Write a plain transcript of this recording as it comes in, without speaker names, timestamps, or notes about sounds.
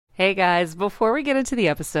Hey guys, before we get into the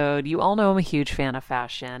episode, you all know I'm a huge fan of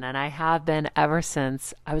fashion, and I have been ever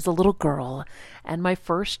since I was a little girl. And my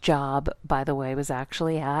first job, by the way, was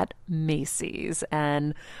actually at Macy's.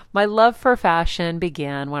 And my love for fashion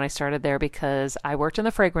began when I started there because I worked in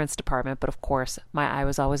the fragrance department, but of course, my eye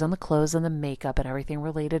was always on the clothes and the makeup and everything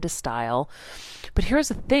related to style. But here's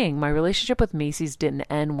the thing, my relationship with Macy's didn't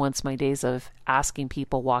end once my days of asking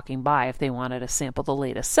people walking by if they wanted to sample the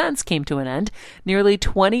latest scents came to an end. Nearly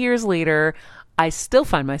 20 years later, I still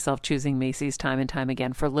find myself choosing Macy's time and time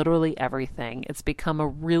again for literally everything. It's become a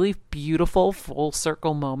really beautiful full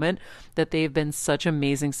circle moment that they've been such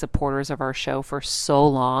amazing supporters of our show for so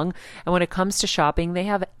long. And when it comes to shopping, they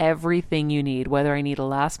have everything you need, whether I need a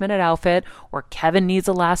last minute outfit or Kevin needs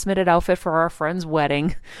a last minute outfit for our friend's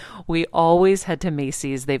wedding. We always head to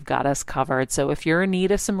Macy's. They've got us covered. So if you're in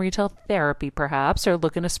need of some retail therapy, perhaps, or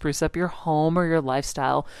looking to spruce up your home or your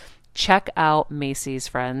lifestyle, check out Macy's,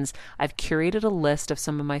 friends. I've curated a list of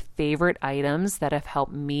some of my favorite items that have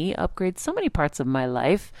helped me upgrade so many parts of my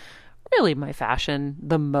life. Really, my fashion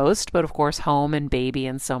the most, but of course, home and baby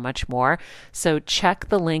and so much more. So check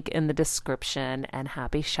the link in the description and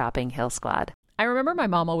happy shopping, Hill Squad. I remember my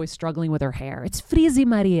mom always struggling with her hair. It's Frizi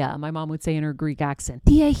Maria, my mom would say in her Greek accent.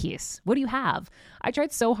 Diehis, what do you have? I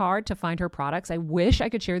tried so hard to find her products. I wish I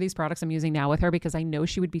could share these products I'm using now with her because I know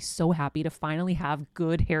she would be so happy to finally have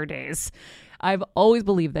good hair days. I've always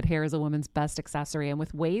believed that hair is a woman's best accessory, and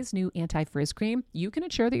with Ouai's new anti-frizz cream, you can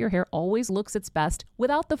ensure that your hair always looks its best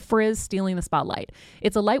without the frizz stealing the spotlight.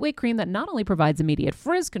 It's a lightweight cream that not only provides immediate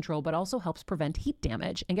frizz control, but also helps prevent heat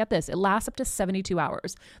damage. And get this, it lasts up to 72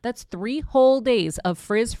 hours. That's 3 whole days of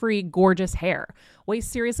frizz-free, gorgeous hair. Ouai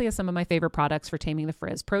seriously has some of my favorite products for taming the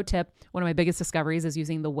frizz. Pro tip, one of my biggest discoveries is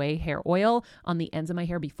using the Ouai hair oil on the ends of my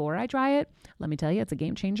hair before I dry it. Let me tell you, it's a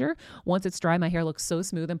game changer. Once it's dry, my hair looks so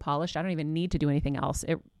smooth and polished, I don't even need to do anything else.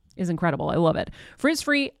 It is incredible. I love it.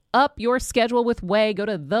 Frizz-free, up your schedule with Ouai. Go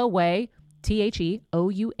to the Ouai, TheOuai.com,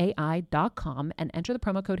 and enter the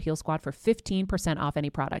promo code Heal Squad for 15% off any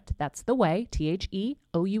product. That's the Ouai,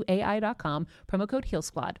 TheOuai.com, promo code Heal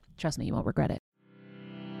Squad. Trust me, you won't regret it.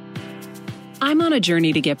 I'm on a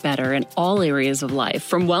journey to get better in all areas of life,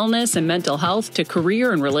 from wellness and mental health to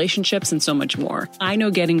career and relationships and so much more. I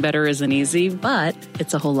know getting better isn't easy, but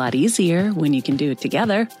it's a whole lot easier when you can do it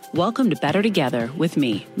together. Welcome to Better Together with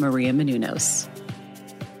me, Maria Menounos.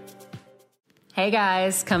 Hey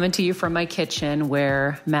guys, coming to you from my kitchen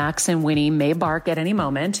where Max and Winnie may bark at any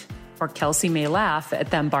moment, or Kelsey may laugh at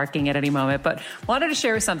them barking at any moment, but wanted to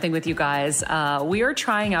share something with you guys. We are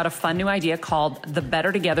trying out a fun new idea called the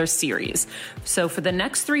Better Together series. So for the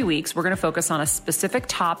next 3 weeks, we're gonna focus on a specific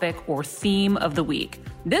topic or theme of the week.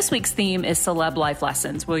 This week's theme is Celeb Life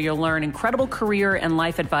Lessons, where you'll learn incredible career and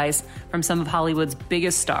life advice from some of Hollywood's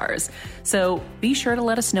biggest stars. So be sure to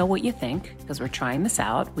let us know what you think, because we're trying this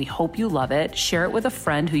out. We hope you love it. Share it with a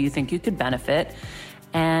friend who you think you could benefit,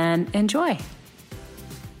 and enjoy.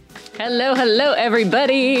 Hello,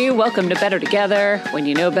 everybody. Welcome to Better Together. When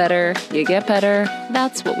you know better, you get better.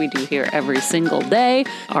 That's what we do here every single day.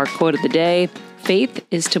 Our quote of the day, faith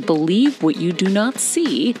is to believe what you do not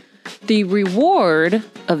see. The reward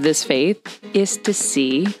of this faith is to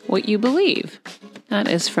see what you believe. That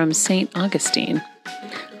is from St. Augustine.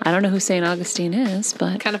 I don't know who St. Augustine is,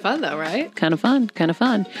 but... Kind of fun though, right? Kind of fun.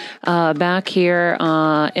 Back here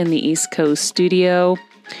in the East Coast studio,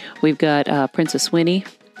 we've got Princess Winnie,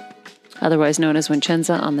 otherwise known as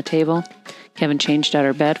Vincenza, on the table. Kevin changed out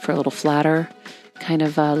her bed for a little flatter kind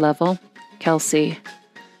of level. Kelsey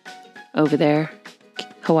over there.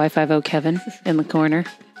 Hawaii 5-0 Kevin in the corner.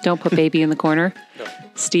 Don't put baby in the corner. No.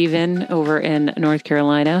 Steven over in North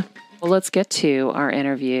Carolina. Well, let's get to our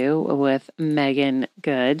interview with Meagan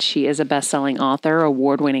Good. She is a best-selling author,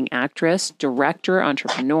 award-winning actress, director,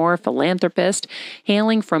 entrepreneur, philanthropist.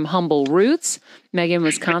 Hailing from humble roots, Meagan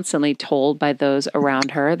was constantly told by those around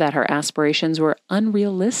her that her aspirations were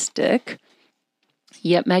unrealistic.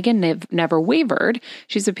 Yet Meagan never wavered.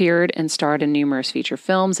 She's appeared and starred in numerous feature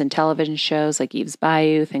films and television shows like Eve's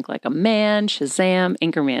Bayou, Think Like a Man, Shazam,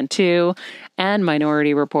 Anchorman 2, and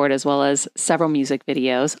Minority Report, as well as several music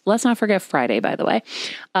videos. Let's not forget Friday, by the way.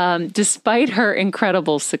 Despite her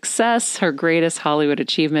incredible success, her greatest Hollywood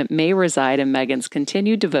achievement may reside in Meagan's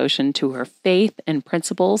continued devotion to her faith and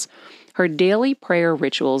principles. Her daily prayer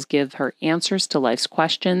rituals give her answers to life's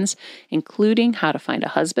questions, including how to find a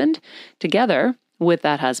husband. Together with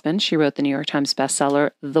that husband, she wrote the New York Times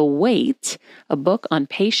bestseller, The Wait, a book on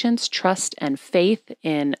patience, trust, and faith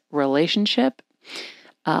in relationship.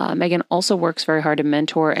 Megan also works very hard to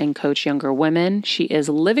mentor and coach younger women. She is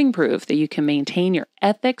living proof that you can maintain your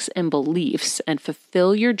ethics and beliefs and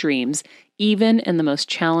fulfill your dreams even in the most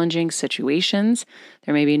challenging situations.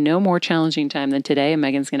 There may be no more challenging time than today, and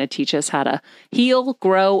Megan's going to teach us how to heal,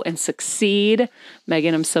 grow, and succeed.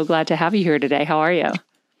 Megan, I'm so glad to have you here today. How are you?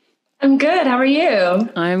 I'm good. How are you?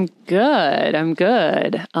 I'm good.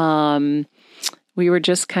 We were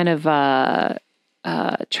just kind of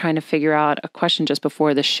trying to figure out a question just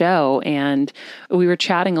before the show, and we were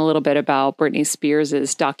chatting a little bit about Britney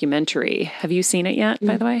Spears' documentary. Have you seen it yet,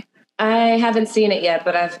 by the way? I haven't seen it yet,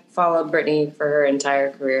 but I've followed Britney for her entire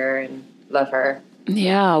career and love her.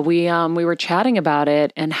 Yeah, we were chatting about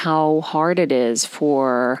it and how hard it is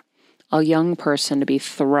for a young person to be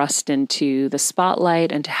thrust into the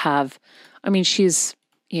spotlight and to have, I mean, she's,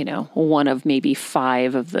 one of maybe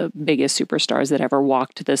 5 of the biggest superstars that ever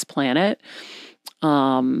walked this planet.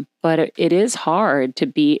 But it is hard to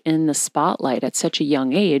be in the spotlight at such a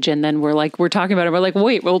young age. And then we're talking about it. We're like,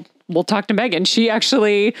 wait, we'll talk to Megan. She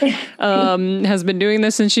actually has been doing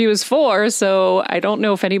this since she was 4. So I don't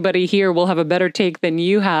know if anybody here will have a better take than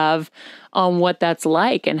you have on what that's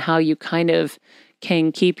like and how you kind of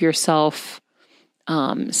can keep yourself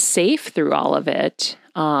safe through all of it.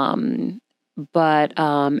 And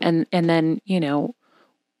then,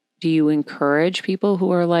 do you encourage people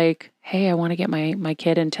who are like, hey, I want to get my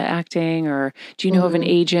kid into acting? Or do you know of an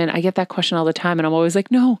agent? I get that question all the time. And I'm always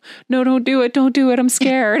like, no, don't do it. Don't do it. I'm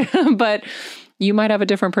scared. But you might have a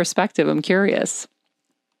different perspective. I'm curious.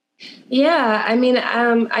 Yeah. I mean,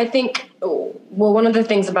 I think, one of the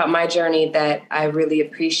things about my journey that I really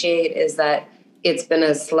appreciate is that it's been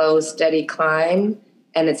a slow, steady climb.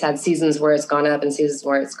 And it's had seasons where it's gone up and seasons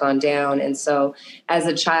where it's gone down. And so as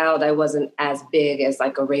a child, I wasn't as big as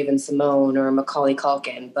like a Raven-Symoné or a Macaulay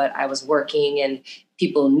Culkin, but I was working and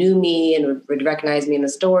people knew me and would recognize me in the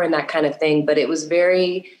store and that kind of thing. But it was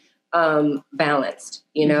very balanced.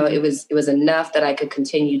 Mm-hmm. It was enough that I could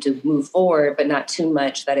continue to move forward, but not too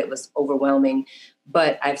much that it was overwhelming.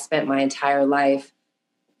 But I've spent my entire life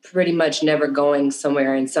pretty much never going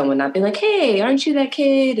somewhere and someone not being like, hey, aren't you that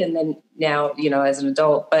kid? And then now, as an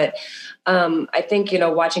adult. But I think,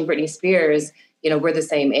 watching Britney Spears, we're the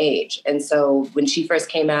same age. And so when she first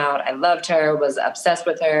came out, I loved her, was obsessed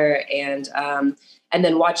with her. And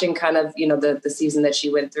then watching kind of, the season that she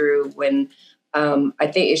went through when I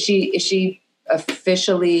think, is she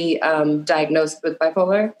officially diagnosed with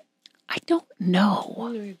bipolar? I don't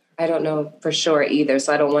know. I don't know for sure either,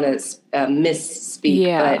 so I don't want to misspeak.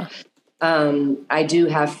 Yeah. But I do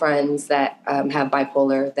have friends that have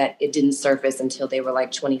bipolar that it didn't surface until they were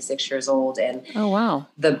like 26 years old. And oh, wow.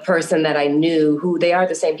 The person that I knew, who they are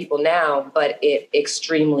the same people now, but it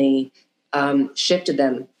extremely shifted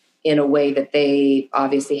them in a way that they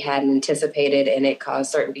obviously hadn't anticipated, and it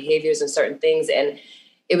caused certain behaviors and certain things. And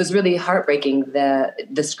it was really heartbreaking,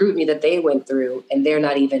 the scrutiny that they went through, and they're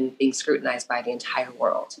not even being scrutinized by the entire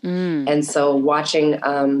world. And so watching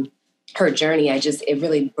her journey, it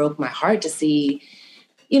really broke my heart to see,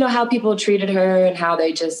 how people treated her and how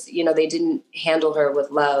they just, they didn't handle her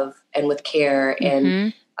with love and with care,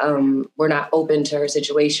 and were not open to her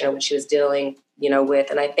situation or what she was dealing, with.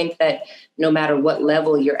 And I think that no matter what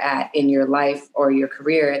level you're at in your life or your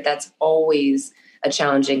career, that's always a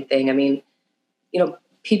challenging thing. I mean,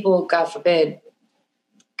 people, God forbid,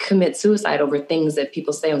 commit suicide over things that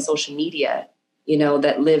people say on social media,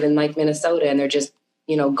 that live in like Minnesota, and they're just,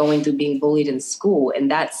 going through being bullied in school.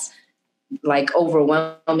 And that's like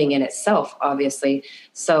overwhelming in itself, obviously.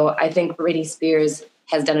 So I think Britney Spears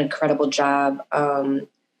has done an incredible job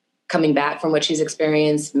coming back from what she's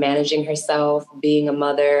experienced, managing herself, being a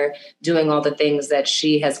mother, doing all the things that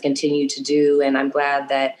she has continued to do. And I'm glad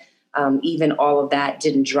that even all of that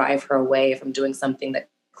didn't drive her away from doing something that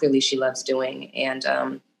clearly she loves doing. And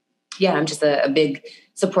I'm just a big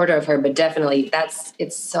supporter of her, but definitely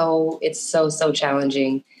it's so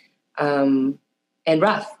challenging and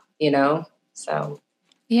rough, so.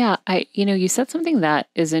 Yeah. You said something that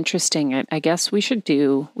is interesting. I guess we should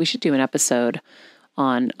do an episode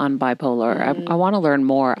on bipolar. I want to learn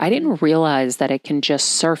more. I didn't realize that it can just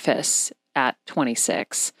surface at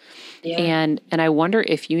 26. Yeah. And I wonder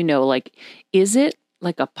if is it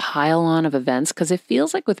like a pile on of events? Because it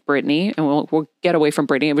feels like with Britney, and we'll get away from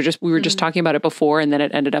Britney. We were just talking about it before, and then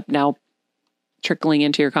it ended up now trickling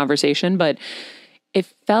into your conversation. But it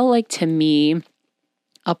felt like to me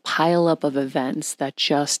a pile up of events that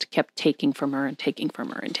just kept taking from her and taking from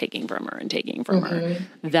her and taking from her and taking from her,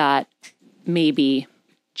 that maybe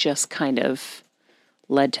just kind of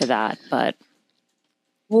led to that. But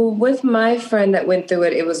well, with my friend that went through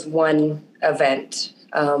it, it was one event.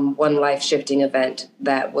 one life-shifting event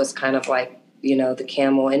that was kind of like, the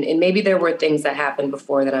camel. And maybe there were things that happened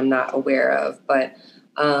before that I'm not aware of, but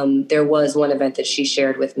there was one event that she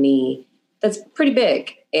shared with me that's pretty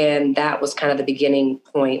big. And that was kind of the beginning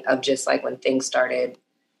point of just like when things started,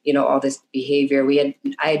 all this behavior.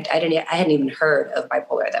 I hadn't even heard of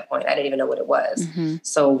bipolar at that point. I didn't even know what it was. Mm-hmm.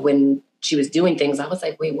 So when she was doing things, I was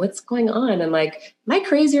like, wait, what's going on? I'm like, am I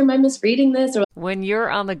crazy or am I misreading this? Or when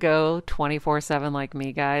you're on the go 24/7 like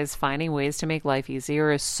me, guys, finding ways to make life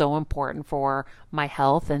easier is so important for my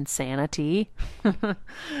health and sanity.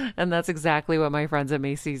 And that's exactly what my friends at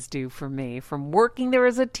Macy's do for me. From working there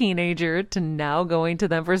as a teenager to now going to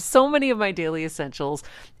them for so many of my daily essentials,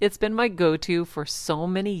 it's been my go-to for so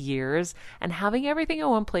many years. And having everything in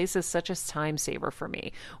one place is such a time saver for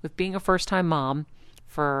me. With being a first-time mom,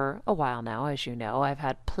 for a while now, as you know, I've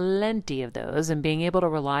had plenty of those, and being able to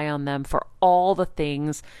rely on them for all the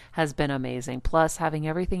things has been amazing. Plus, having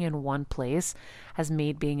everything in one place has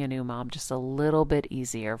made being a new mom just a little bit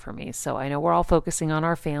easier for me. So I know we're all focusing on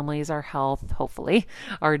our families, our health, hopefully,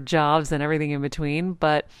 our jobs and everything in between,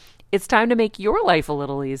 but it's time to make your life a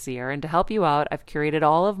little easier. And to help you out, I've curated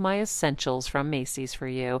all of my essentials from Macy's for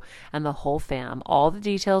you and the whole fam. All the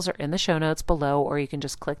details are in the show notes below, or you can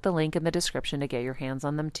just click the link in the description to get your hands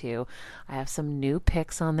on them too. I have some new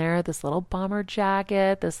picks on there. This little bomber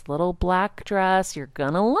jacket, this little black dress. You're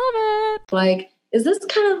gonna love it. Like, is this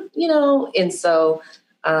kind of, and so,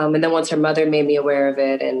 and then once her mother made me aware of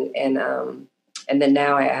it, and then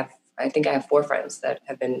now I think I have 4 friends that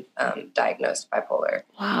have been diagnosed bipolar.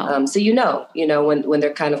 Wow. So when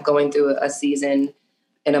they're kind of going through a season,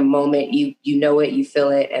 in a moment, you know it, you feel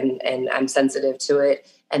it, and I'm sensitive to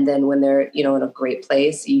it. And then when they're in a great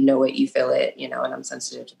place, you know it, you feel it, and I'm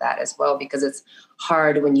sensitive to that as well, because it's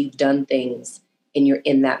hard when you've done things and you're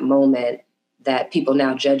in that moment that people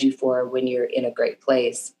now judge you for when you're in a great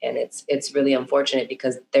place, and it's really unfortunate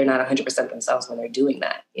because they're not 100% themselves when they're doing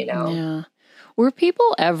that. Yeah. Were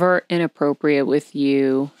people ever inappropriate with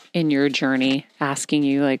you in your journey, asking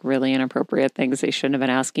you like really inappropriate things they shouldn't have been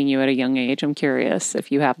asking you at a young age? I'm curious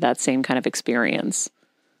if you have that same kind of experience.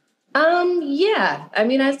 Yeah. I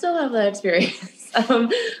mean, I still have that experience.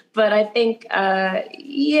 But I think,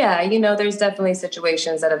 there's definitely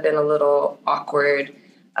situations that have been a little awkward.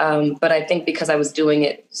 But I think because I was doing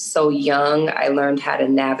it so young, I learned how to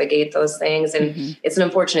navigate those things. And It's an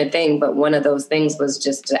unfortunate thing, but one of those things was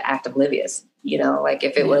just to act oblivious. Like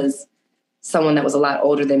if it was someone that was a lot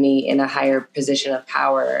older than me in a higher position of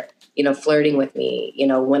power, flirting with me,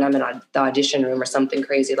 when I'm in the audition room or something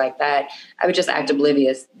crazy like that, I would just act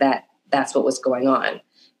oblivious that that's what was going on.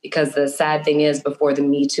 Because the sad thing is, before the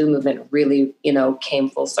Me Too movement really, came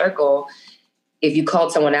full circle, if you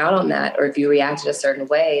called someone out on that, or if you reacted a certain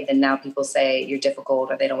way, then now people say you're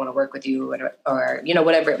difficult, or they don't want to work with you, or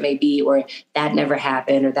whatever it may be, or that never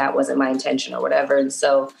happened, or that wasn't my intention, or whatever. And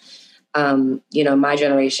so, my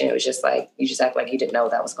generation, it was just like, you just act like you didn't know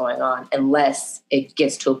that was going on, unless it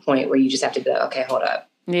gets to a point where you just have to be like, okay, hold up.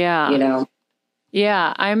 Yeah.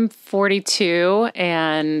 Yeah, I'm 42,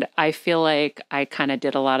 and I feel like I kind of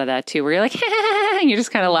did a lot of that too, where you're like, and you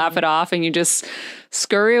just kind of laugh it off, and you just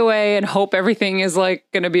scurry away and hope everything is like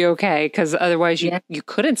going to be okay, because otherwise you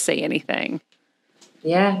couldn't say anything.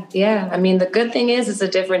 Yeah. I mean, the good thing is it's a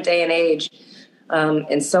different day and age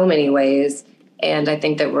in so many ways, and I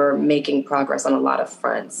think that we're making progress on a lot of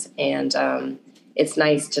fronts, and it's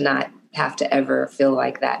nice to not have to ever feel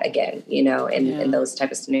like that again, in those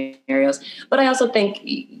type of scenarios. But I also think,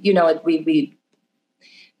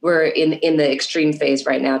 we're in the extreme phase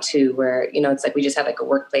right now too, where, it's like we just had like a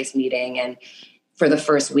workplace meeting, and for the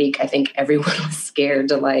first week, I think everyone was scared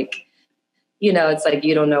to it's like,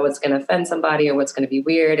 you don't know what's going to offend somebody or what's going to be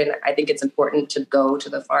weird. And I think it's important to go to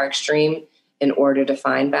the far extreme in order to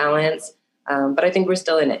find balance. But I think we're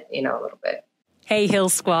still in it, a little bit. Hey, Heal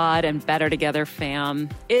Squad and Better Together fam.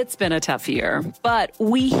 It's been a tough year, but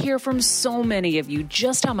we hear from so many of you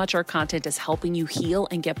just how much our content is helping you heal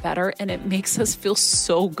and get better, and it makes us feel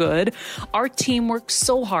so good. Our team works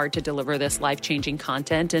so hard to deliver this life-changing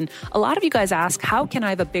content, and a lot of you guys ask, how can I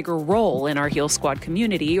have a bigger role in our Heal Squad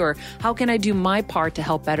community, or how can I do my part to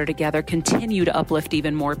help Better Together continue to uplift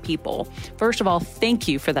even more people? First of all, thank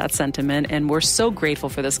you for that sentiment, and we're so grateful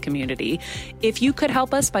for this community. If you could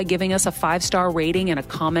help us by giving us a 5-star rating and a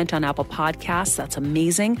comment on Apple Podcasts. That's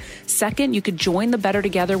amazing. Second, you could join the Better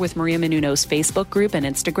Together with Maria Menounos Facebook group and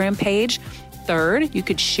Instagram page. Third, you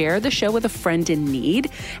could share the show with a friend in need.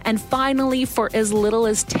 And finally, for as little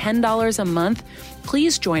as $10 a month,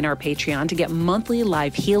 please join our Patreon to get monthly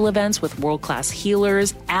live heal events with world-class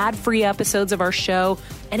healers, ad-free episodes of our show,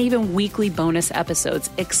 and even weekly bonus episodes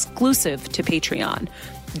exclusive to Patreon.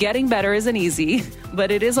 Getting better isn't easy, but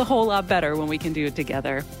it is a whole lot better when we can do it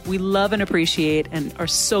together. We love and appreciate and are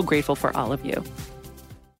so grateful for all of you.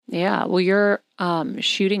 Yeah, well, you're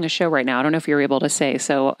shooting a show right now. I don't know if you're able to say,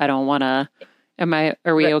 so I don't want to...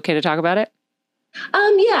 Are we okay to talk about it?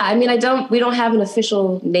 Yeah, I mean, we don't have an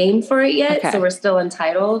official name for it yet, Okay. so we're still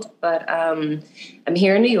entitled, but I'm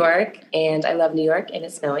here in New York, and I love New York, and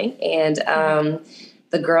it's snowing, and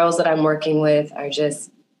the girls that I'm working with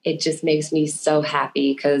it just makes me so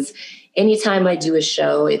happy, because anytime I do a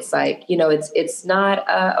show, it's like, it's not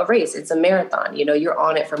a race, it's a marathon. You're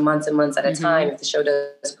on it for months and months at a time. If the show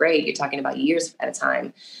does great, you're talking about years at a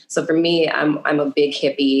time. So for me, I'm a big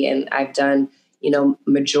hippie, and I've done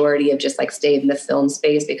majority of just like stayed in the film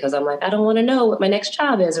space because I'm like, I don't want to know what my next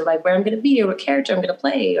job is, or like where I'm going to be, or what character I'm going to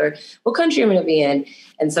play, or what country I'm going to be in.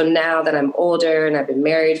 And so now that I'm older and I've been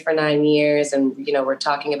married for 9 years, and, we're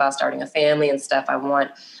talking about starting a family and stuff, I want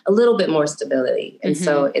a little bit more stability. And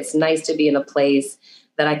so it's nice to be in a place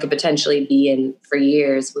that I could potentially be in for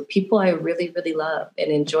years with people I really, really love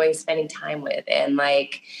and enjoy spending time with. And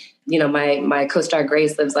like, my co-star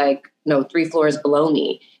Grace lives like, 3 floors below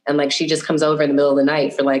me. And like, she just comes over in the middle of the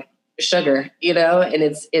night for like sugar, and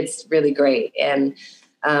it's really great. And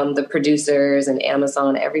the producers and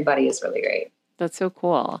Amazon, everybody is really great. That's so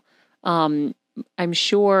cool. I'm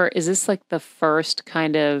sure, is this like the first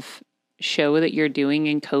kind of show that you're doing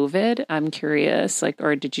in COVID? I'm curious,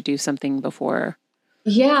 or did you do something before?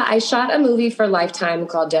 Yeah, I shot a movie for Lifetime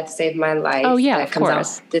called Death Saved My Life. Oh yeah, that of comes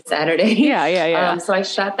course. out this Saturday. Yeah. So I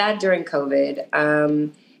shot that during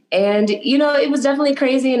COVID. And, it was definitely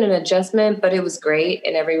crazy and an adjustment, but it was great,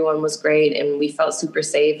 and everyone was great, and we felt super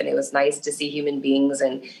safe, and it was nice to see human beings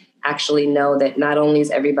and actually know that not only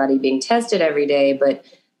is everybody being tested every day, but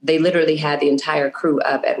they literally had the entire crew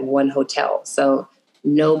up at one hotel. So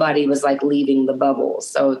nobody was like leaving the bubble.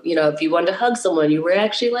 So, if you wanted to hug someone, you were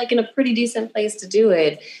actually like in a pretty decent place to do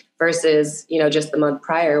it versus, just the month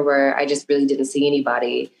prior where I just really didn't see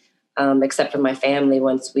anybody except for my family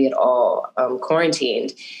once we had all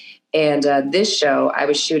quarantined. And this show, I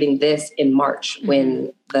was shooting this in March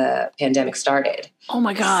when the pandemic started. Oh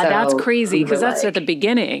my God, that's crazy, because that's at the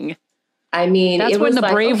beginning. I mean, that's when the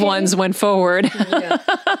brave ones went forward. It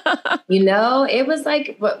was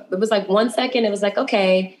like 1 second. It was like,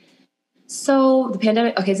 okay, so the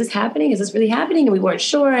pandemic, okay, is this happening? Is this really happening? And we weren't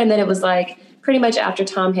sure. And then it was like pretty much after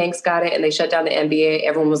Tom Hanks got it and they shut down the NBA,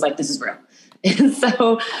 everyone was like, this is real. And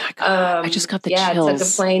so, I just got the chills. I took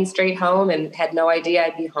a plane straight home and had no idea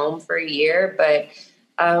I'd be home for a year. But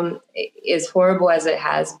as horrible as it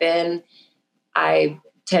has been, I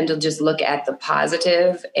tend to just look at the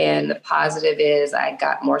positive. And the positive is I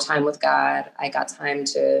got more time with God. I got time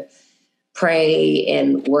to pray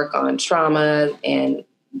and work on trauma and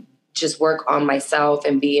just work on myself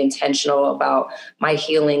and be intentional about my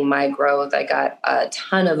healing, my growth. I got a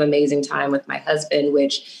ton of amazing time with my husband,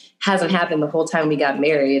 which hasn't happened the whole time we got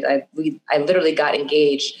married. I literally got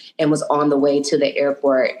engaged and was on the way to the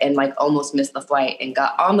airport and like almost missed the flight and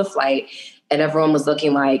got on the flight, and everyone was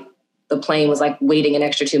looking like the plane was like waiting an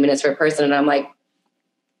extra 2 minutes for a person. And I'm like,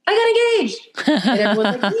 I got engaged. And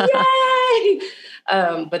everyone's like,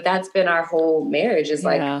 yay. But that's been our whole marriage is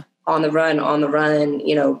like on the run.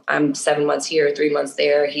 I'm 7 months here, 3 months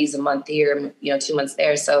there. He's a month here, 2 months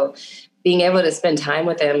there. So being able to spend time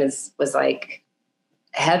with him was like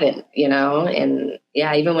heaven, and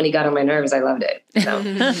yeah, even when he got on my nerves, I loved it. So.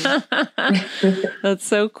 That's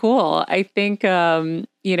so cool. I think, I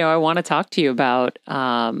want to talk to you about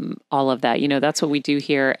all of that. That's what we do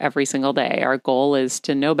here every single day. Our goal is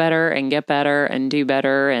to know better and get better and do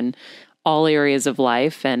better in all areas of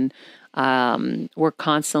life. And we're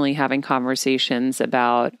constantly having conversations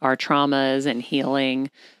about our traumas and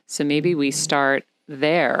healing. So maybe we start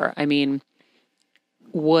there. I mean,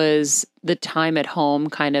 was the time at home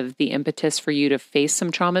kind of the impetus for you to face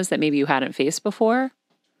some traumas that maybe you hadn't faced before?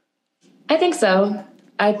 I think so.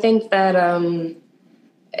 I think that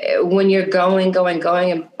when you're going,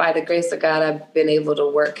 and by the grace of God, I've been able to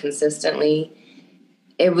work consistently,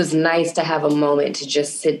 it was nice to have a moment to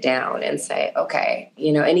just sit down and say, okay,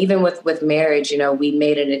 and even with marriage, we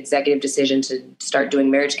made an executive decision to start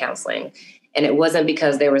doing marriage counseling. And it wasn't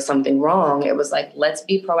because there was something wrong. It was like, let's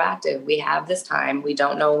be proactive. We have this time. We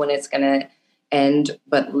don't know when it's going to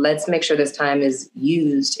But let's make sure this time is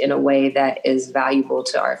used in a way that is valuable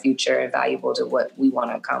to our future and valuable to what we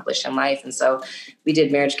want to accomplish in life. And so we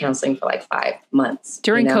did marriage counseling for like 5 months.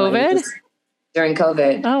 During COVID? During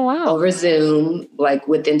COVID. Oh, wow. Over Zoom, like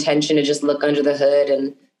with the intention to just look under the hood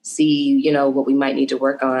and see, what we might need to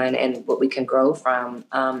work on and what we can grow from.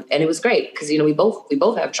 And it was great because, we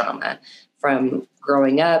both have trauma from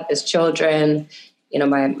growing up as children.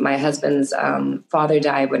 My husband's father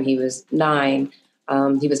died when he was 9.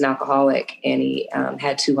 He was an alcoholic and he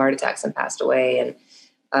had 2 heart attacks and passed away.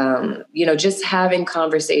 And, just having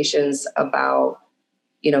conversations about,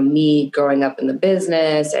 me growing up in the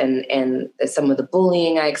business and some of the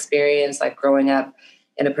bullying I experienced, like growing up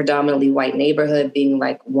in a predominantly white neighborhood, being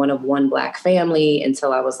like one of one Black family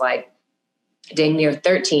until I was like dang near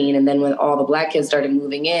 13. And then when all the Black kids started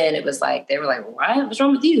moving in, it was like, they were like, what's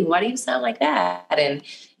wrong with you? Why do you sound like that? And,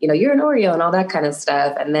 you're an Oreo and all that kind of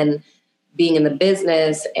stuff. And then being in the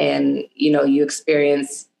business and, you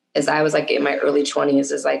experience, as I was like in my early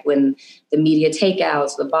 20s, is like when the media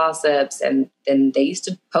takeouts, the boss ups, and then they used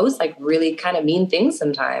to post like really kind of mean things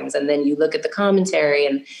sometimes. And then you look at the commentary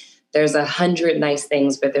and there's 100 nice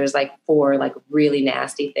things, but there's like 4 like really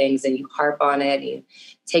nasty things, and you harp on it, and you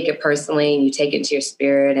take it personally and you take it into your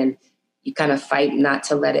spirit and you kind of fight not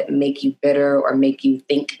to let it make you bitter or make you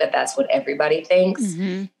think that that's what everybody thinks.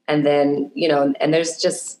 Mm-hmm. And then, and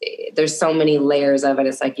there's so many layers of it.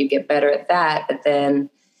 It's like you get better at that. But then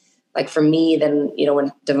like for me, then,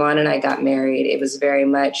 when Devon and I got married, it was very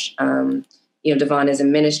much, Devon is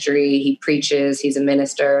in ministry. He preaches, he's a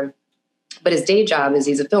minister. But his day job is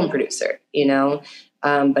he's a film producer,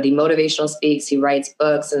 but he motivational speaks, he writes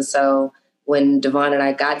books. And so when Devon and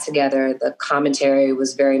I got together, the commentary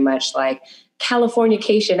was very much like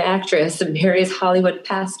Californication actress marries Hollywood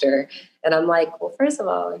pastor. And I'm like, well, first of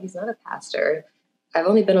all, he's not a pastor. I've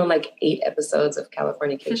only been on like 8 episodes of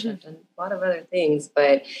Californication. I've done a lot of other things,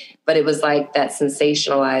 but it was like that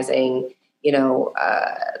sensationalizing,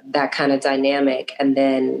 that kind of dynamic. And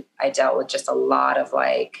then I dealt with just a lot of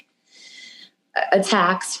like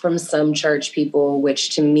attacks from some church people,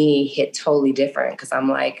 which to me hit totally different because I'm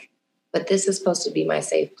like, but this is supposed to be my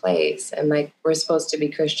safe place. And like, we're supposed to be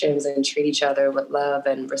Christians and treat each other with love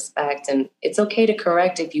and respect. And it's okay to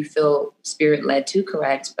correct if you feel spirit led to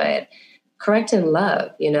correct, but correct in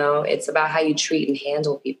love, it's about how you treat and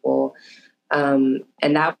handle people. And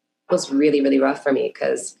that was really, really rough for me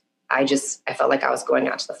because I felt like I was going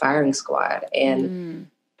out to the firing squad and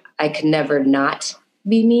I could never not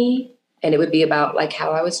be me. And it would be about like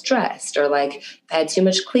how I was dressed or like if I had too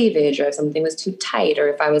much cleavage or if something was too tight or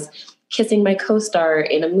if I was kissing my co-star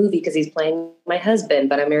in a movie because he's playing my husband,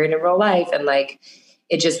 but I'm married in real life. And like,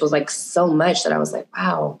 it just was like so much that I was like,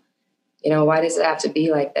 wow, why does it have to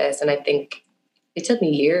be like this? And I think it took me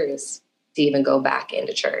years to even go back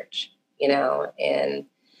into church, and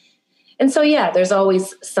so, yeah, there's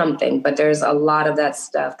always something, but there's a lot of that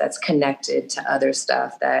stuff that's connected to other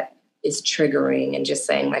stuff that is triggering and just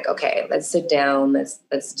saying like, okay, let's sit down,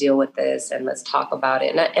 let's deal with this and let's talk about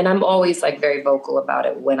it. And I'm always like very vocal about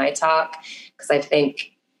it when I talk, because I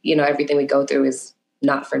think, everything we go through is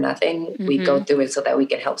not for nothing. Mm-hmm. We go through it so that we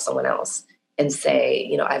can help someone else and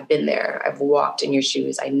say, I've been there, I've walked in your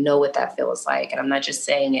shoes. I know what that feels like. And I'm not just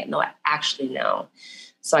saying it. No, I actually know.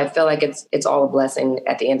 So I feel like it's all a blessing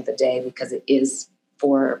at the end of the day because it is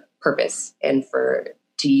for purpose and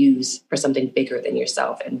to use for something bigger than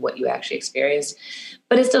yourself and what you actually experienced.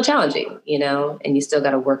 But it's still challenging, and you still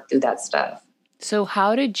got to work through that stuff. So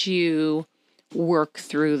how did you work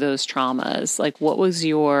through those traumas? Like, what was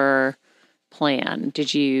your plan?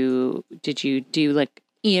 Did you do like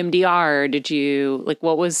EMDR? Did you like,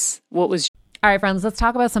 what was? All right, friends, let's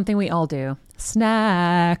talk about something we all do.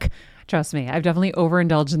 Snack. Trust me, I've definitely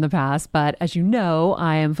overindulged in the past, but as you know,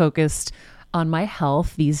 I am focused on my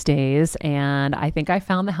health these days. And I think I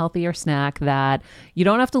found the healthier snack that you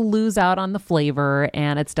don't have to lose out on the flavor.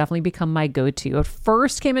 And it's definitely become my go-to. It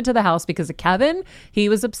first came into the house because of Kevin. He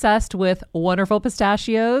was obsessed with Wonderful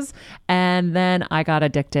Pistachios. And then I got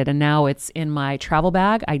addicted. And now it's in my travel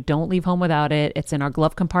bag. I don't leave home without it. It's in our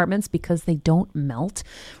glove compartments because they don't melt.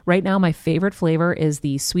 Right now, my favorite flavor is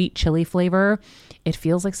the sweet chili flavor. It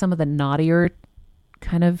feels like some of the naughtier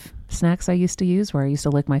kind of snacks I used to use where I used to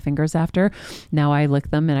lick my fingers after. Now I lick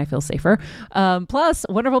them and I feel safer. Plus,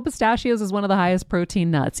 Wonderful Pistachios is one of the highest protein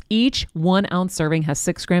nuts. Each 1 ounce serving has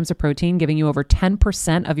 6 grams of protein, giving you over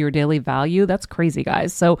 10% of your daily value. That's crazy,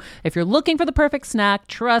 guys. So if you're looking for the perfect snack,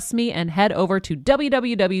 trust me and head over to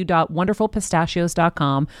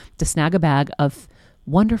www.wonderfulpistachios.com to snag a bag of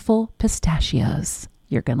Wonderful Pistachios.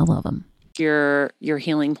 You're going to love them. Your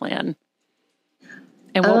healing plan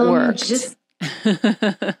and what worked.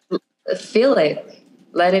 Feel it.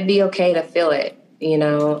 Let it be okay to feel it,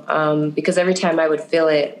 because every time I would feel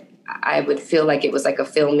it, I would feel like it was like a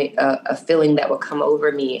feeling that would come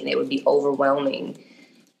over me, and it would be overwhelming,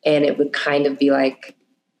 and it would kind of be like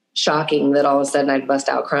shocking that all of a sudden I'd bust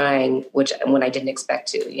out crying, when I didn't expect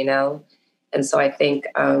to. And so I think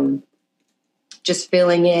just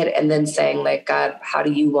feeling it and then saying, like, God, how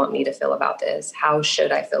do you want me to feel about this? How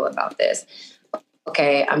should I feel about this?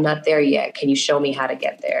 Okay, I'm not there yet. Can you show me how to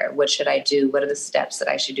get there? What should I do? What are the steps that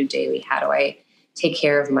I should do daily? How do I take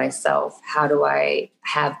care of myself? How do I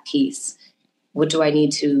have peace? What do I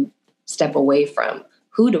need to step away from?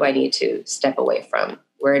 Who do I need to step away from?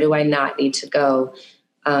 Where do I not need to go?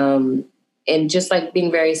 And just like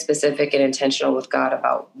being very specific and intentional with God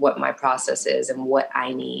about what my process is and what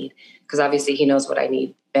I need, because obviously He knows what I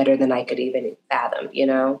need better than I could even fathom.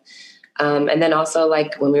 And then also,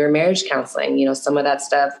 like, when we were marriage counseling, some of that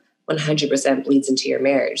stuff 100% bleeds into your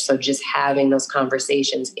marriage. So just having those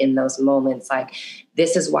conversations in those moments, like,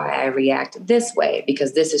 this is why I react this way,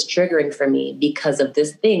 because this is triggering for me because of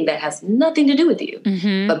this thing that has nothing to do with you.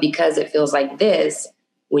 Mm-hmm. But because it feels like this,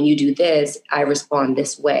 when you do this, I respond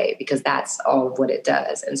this way, because that's all of what it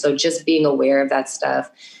does. And so just being aware of that stuff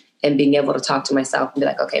and being able to talk to myself and be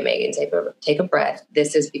like, okay, Megan, take a breath.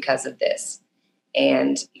 This is because of this.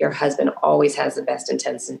 And your husband always has the best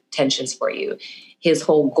intentions for you. His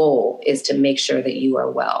whole goal is to make sure that you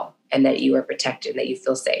are well and that you are protected and that you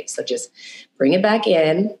feel safe. So just bring it back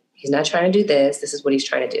in. He's not trying to do this. This is what he's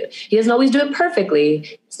trying to do. He doesn't always do it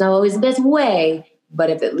perfectly. It's not always the best way, but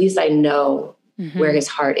if at least I know where his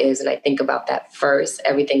heart is and I think about that first,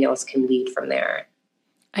 everything else can lead from there.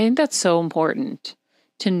 I think that's so important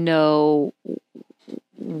to know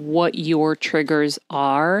what your triggers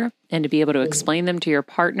are and to be able to explain them to your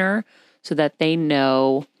partner so that they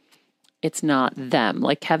know it's not them.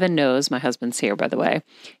 Like Kevin knows, my husband's here, by the way.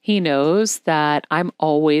 He knows that I'm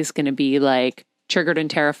always going to be like triggered and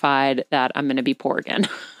terrified that I'm going to be poor again.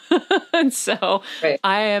 And so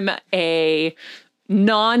I am a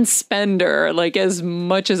non-spender, like, as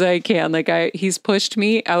much as I can. Like, he's pushed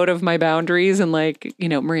me out of my boundaries and like,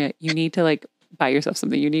 Maria, you need to like buy yourself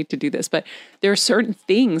something. You need to do this. But there are certain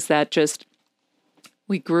things that just,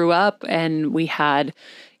 we grew up and we had,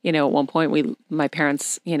 at one point my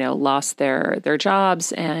parents, lost their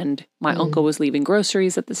jobs, and my uncle was leaving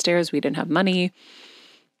groceries at the stairs. We didn't have money.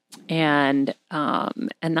 And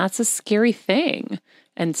that's a scary thing.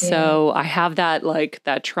 And so I have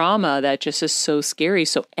that trauma that just is so scary.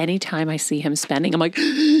 So anytime I see him spending, I'm like,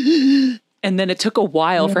 and then it took a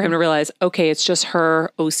while for him to realize, okay, it's just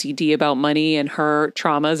her OCD about money and her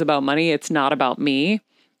traumas about money. It's not about me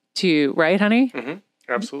right, honey? Mm-hmm.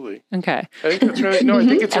 Absolutely. Okay. I think that's really, I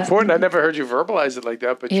think it's important. I never heard you verbalize it like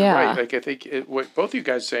that, but you're right. Like, I think what both of you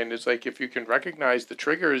guys are saying is like, if you can recognize the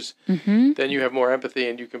triggers, then you have more empathy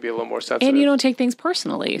and you can be a little more sensitive. And you don't take things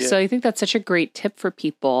personally. Yeah. So I think that's such a great tip for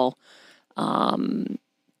people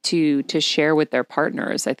to share with their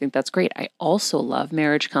partners. I think that's great. I also love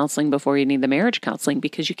marriage counseling before you need the marriage counseling,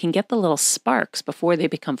 because you can get the little sparks before they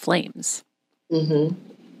become flames. Mm-hmm.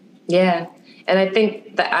 Yeah. And I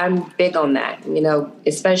think that I'm big on that,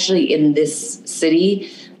 especially in this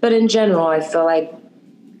city. But in general, I feel like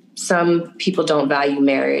some people don't value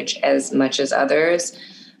marriage as much as others.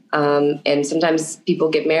 And sometimes people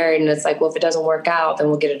get married and it's like, well, if it doesn't work out, then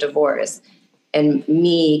we'll get a divorce. And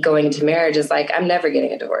me going into marriage is like, I'm never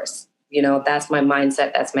getting a divorce. That's my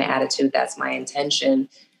mindset. That's my attitude. That's my intention.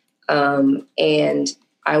 And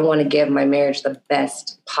I want to give my marriage the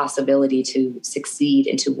best possibility to succeed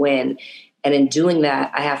and to win. And in doing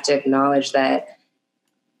that, I have to acknowledge that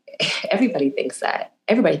everybody thinks that.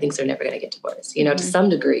 Everybody thinks they're never going to get divorced, to some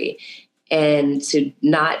degree. And to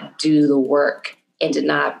not do the work and to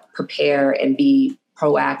not prepare and be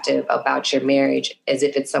proactive about your marriage as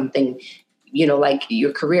if it's something, like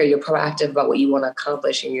your career, you're proactive about what you want to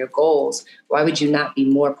accomplish and your goals. Why would you not be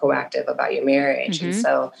more proactive about your marriage? And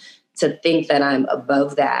so to think that I'm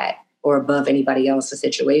above that or above anybody else's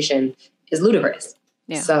situation is ludicrous.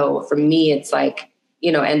 Yeah. So for me, it's like,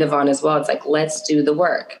 and Devon as well, it's like, let's do the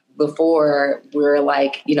work before we're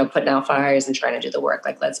like, putting out fires and trying to do the work.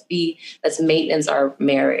 Like, let's maintenance our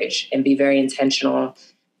marriage and be very intentional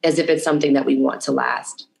as if it's something that we want to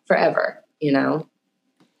last forever,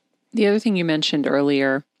 The other thing you mentioned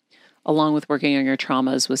earlier, along with working on your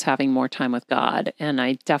traumas, was having more time with God. And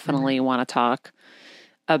I definitely want to talk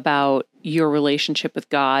about your relationship with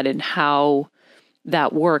God and how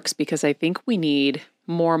that works, because I think we need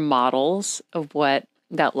more models of what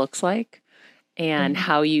that looks like and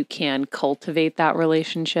how you can cultivate that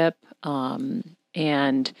relationship.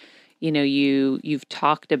 And, you've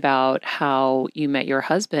talked about how you met your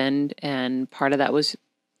husband, and part of that was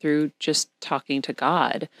through just talking to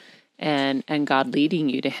God and God leading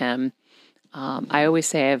you to him. I always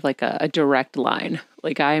say I have like a direct line.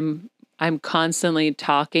 Like I'm constantly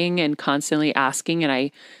talking and constantly asking,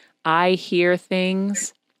 and I hear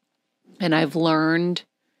things and I've learned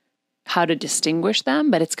how to distinguish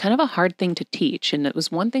them, but it's kind of a hard thing to teach. And it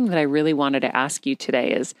was one thing that I really wanted to ask you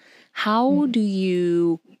today is, how do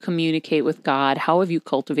you communicate with God? How have you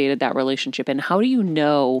cultivated that relationship? And how do you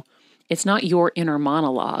know it's not your inner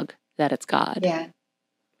monologue, that it's God? Yeah.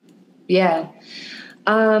 Yeah.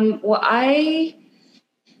 Well, I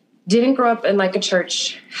didn't grow up in like a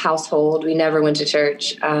church household. We never went to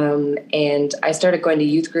church. And I started going to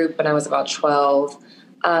youth group when I was about 12,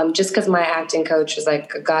 just because my acting coach was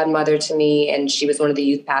like a godmother to me, and she was one of the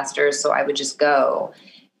youth pastors. So I would just go.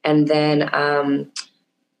 And then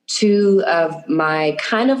two of my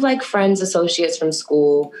kind of like friends, associates from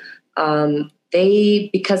school,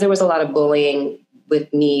 because there was a lot of bullying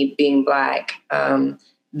with me being Black,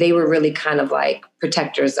 they were really kind of like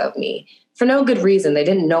protectors of me for no good reason. They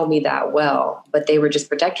didn't know me that well, but they were just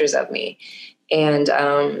protectors of me. And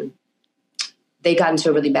they got into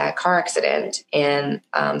a really bad car accident, and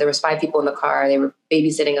there was 5 people in the car. They were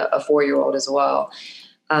babysitting a 4-year-old as well.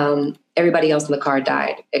 Everybody else in the car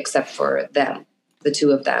died except for them, the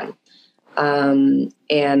 2 of them. And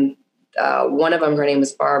one of them, her name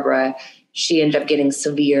was Barbara. She ended up getting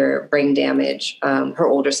severe brain damage. Her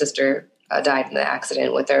older sister died in the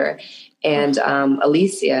accident with her. And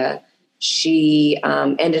Alicia, she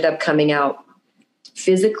ended up coming out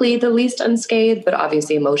physically the least unscathed, but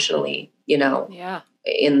obviously emotionally,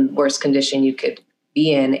 in worst condition you could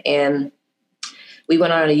be in. And we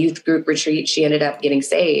went on a youth group retreat. She ended up getting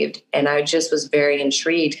saved. And I just was very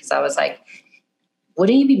intrigued because I was like,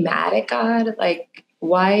 wouldn't you be mad at God? Like,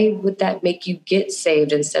 why would that make you get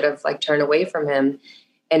saved instead of like turn away from him?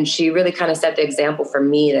 And she really kind of set the example for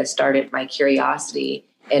me that started my curiosity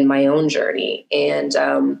in my own journey. And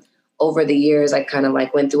over the years, I kind of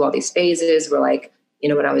like went through all these phases where like,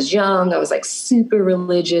 when I was young, I was like super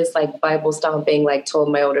religious, like Bible stomping, like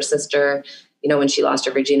told my older sister, when she lost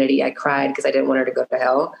her virginity, I cried because I didn't want her to go to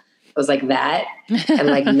hell. I was like that. And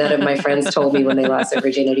like none of my friends told me when they lost their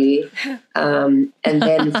virginity. And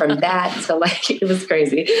then from that to like, it was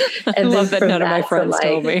crazy. And I love that none of my friends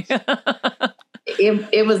told me.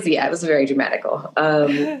 It was very dramatical.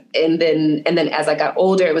 And then as I got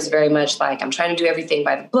older, it was very much like, I'm trying to do everything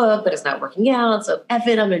by the book, but it's not working out. So F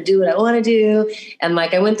it, I'm going to do what I want to do. And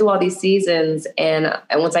like, I went through all these seasons, and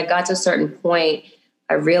once I got to a certain point,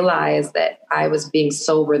 I realized that I was being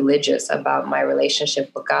so religious about my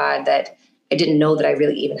relationship with God that I didn't know that I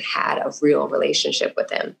really even had a real relationship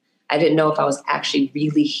with him. I didn't know if I was actually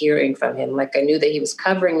really hearing from him. Like, I knew that he was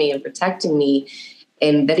covering me and protecting me,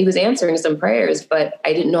 and that he was answering some prayers, but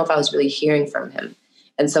I didn't know if I was really hearing from him.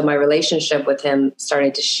 And so my relationship with him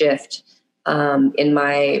started to shift in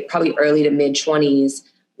my probably early to mid 20s,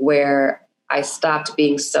 where I stopped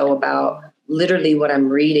being so about literally what I'm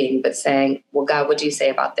reading, but saying, well, God, what do you say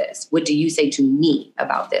about this? What do you say to me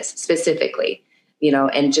about this specifically?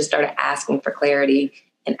 And just started asking for clarity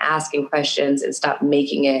and asking questions, and stopped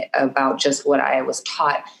making it about just what I was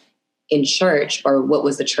taught in church or what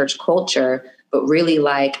was the church culture, but really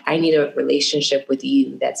like, I need a relationship with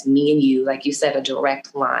you. That's me and you, like you said, a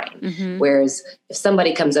direct line. Mm-hmm. Whereas if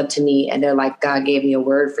somebody comes up to me and they're like, God gave me a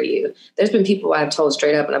word for you, there's been people I've told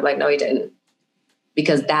straight up and I'm like, no, he didn't.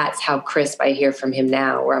 Because that's how crisp I hear from him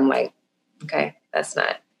now, where I'm like, okay, that's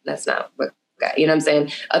not what God, you know what I'm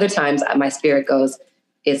saying? Other times my spirit goes,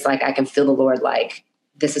 it's like, I can feel the Lord like,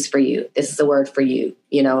 this is for you. This is a word for you,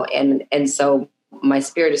 and so my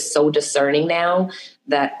spirit is so discerning now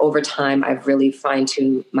that over time I've really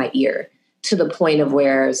fine-tuned my ear to the point of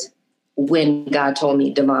where when God told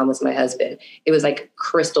me Devon was my husband, it was like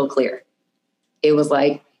crystal clear. It was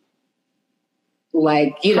like, how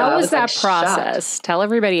was that like process? Shocked. Tell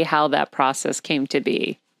everybody how that process came to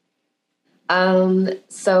be.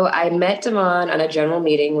 So I met Devon on a general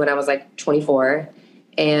meeting when I was like 24.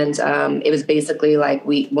 And it was basically like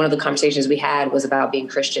one of the conversations we had was about being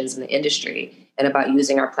Christians in the industry and about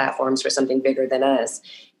using our platforms for something bigger than us.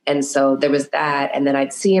 And so there was that. And then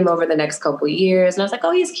I'd see him over the next couple of years, and I was like,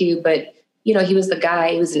 oh, he's cute. But, he was the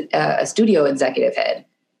guy, he was a studio executive head.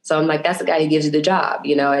 So I'm like, that's the guy who gives you the job.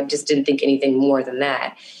 I just didn't think anything more than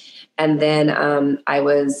that. And then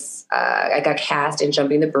I got cast in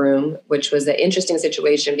Jumping the Broom, which was an interesting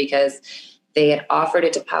situation because they had offered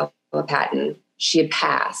it to Paula Patton. She had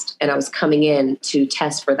passed, and I was coming in to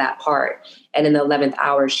test for that part. And in the 11th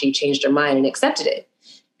hour, she changed her mind and accepted it.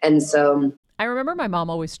 And so I remember my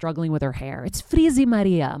mom always struggling with her hair. It's Frizi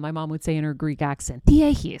Maria, my mom would say in her Greek accent.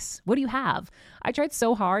 Tiechis, what do you have? I tried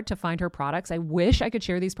so hard to find her products. I wish I could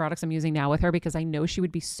share these products I'm using now with her because I know she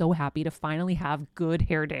would be so happy to finally have good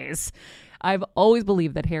hair days. I've always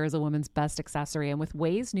believed that hair is a woman's best accessory, and with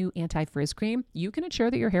Ouai's new anti-frizz cream, you can ensure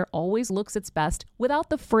that your hair always looks its best without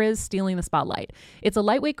the frizz stealing the spotlight. It's a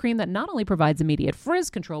lightweight cream that not only provides immediate frizz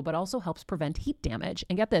control, but also helps prevent heat damage.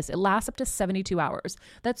 And get this, it lasts up to 72 hours.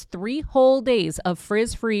 That's 3 whole days of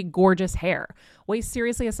frizz-free, gorgeous hair. Ouai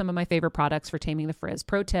seriously has some of my favorite products for taming the frizz.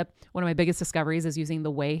 Pro tip, one of my biggest discoveries is using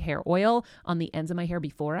the Ouai hair oil on the ends of my hair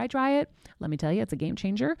before I dry it. Let me tell you, it's a game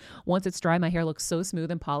changer. Once it's dry, my hair looks so smooth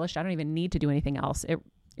and polished, I don't even need to do anything else. It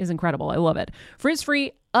is incredible. I love it.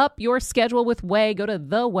 Frizz-free, up your schedule with Ouai. Go to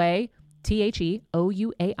the Ouai, TheOuai.com,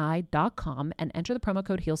 and enter the promo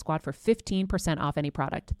code Heal Squad for 15% off any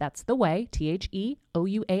product. That's the Ouai,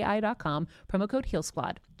 TheOuai.com, promo code Heal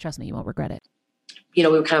Squad. Trust me, you won't regret it. We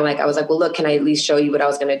were kind of like, I was like, well, look, can I at least show you what I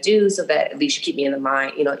was going to do so that at least you keep me in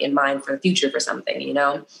mind for the future for something,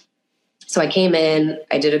 So I came in,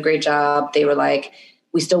 I did a great job. They were like,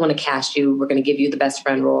 we still want to cast you. We're going to give you the best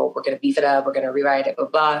friend role. We're going to beef it up. We're going to rewrite it, blah,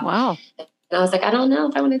 blah. Wow. And I was like, I don't know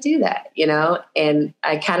if I want to do that, And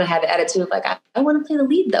I kind of had the attitude of like, I want to play the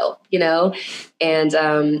lead though, And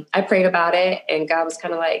I prayed about it, and God was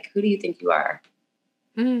kind of like, who do you think you are?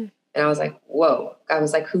 And I was like, whoa. God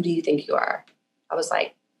was like, who do you think you are? I was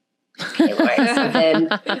like, okay, Lord. So then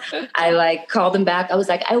I called him back. I was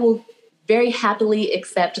like, I will very happily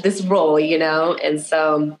accept this role, And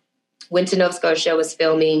so went to Nova Scotia, was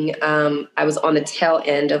filming. I was on the tail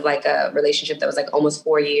end of a relationship that was almost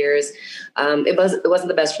 4 years. It wasn't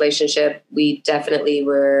the best relationship. We definitely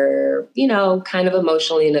were, kind of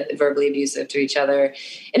emotionally and verbally abusive to each other.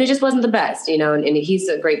 And it just wasn't the best, and he's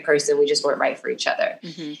a great person. We just weren't right for each other.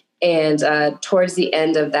 Mm-hmm. And towards the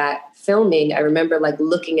end of that filming, I remember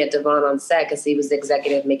looking at Devon on set because he was the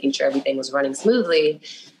executive, making sure everything was running smoothly.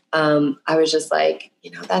 I was just like,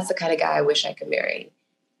 that's the kind of guy I wish I could marry.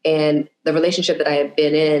 And the relationship that I had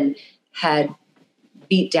been in had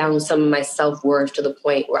beat down some of my self-worth to the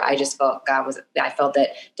point where I just felt I felt that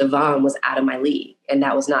Devon was out of my league, and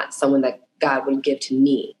that was not someone that God would give to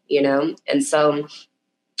me, And so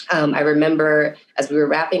I remember as we were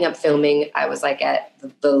wrapping up filming, I was at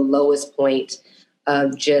the lowest point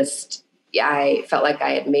of I felt like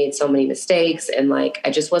I had made so many mistakes, and I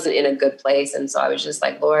just wasn't in a good place. And so I was just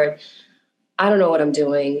like, Lord, I don't know what I'm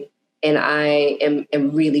doing. And I am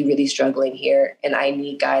really, really struggling here, and I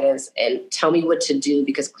need guidance, and tell me what to do,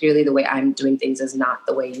 because clearly the way I'm doing things is not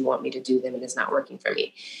the way you want me to do them, and it's not working for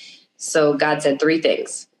me. So God said 3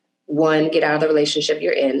 things. 1, get out of the relationship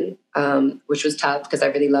you're in, which was tough because I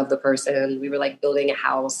really love the person. We were building a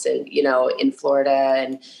house and, in Florida,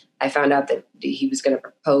 and I found out that he was going to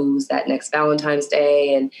propose that next Valentine's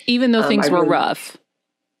Day. And even though things were rough.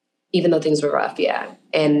 Even though things were rough, yeah.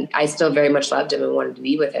 And I still very much loved him and wanted to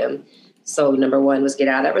be with him. So number 1 was get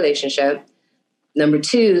out of that relationship. Number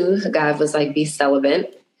 2, God was like, be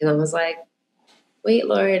celibate. And I was like, wait,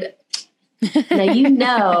 Lord,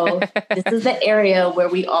 now this is the area where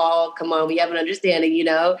we all, we have an understanding,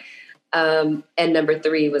 And number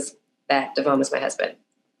 3 was that Devon was my husband.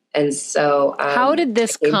 And so how did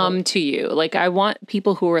this come to you? I want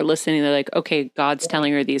people who are listening, they're like, okay, God's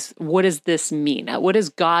telling her these. What does this mean? What does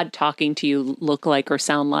God talking to you look like or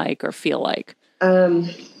sound like or feel like?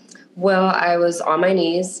 Well, I was on my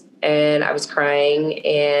knees and I was crying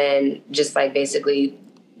and just basically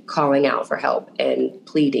calling out for help and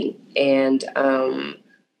pleading. And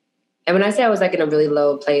when I say I was in a really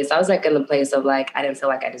low place, I was in the place of I didn't feel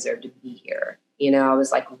like I deserved to be here. I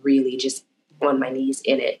was really just on my knees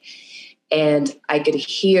in it. And I could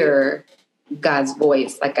hear God's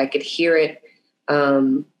voice. I could hear it.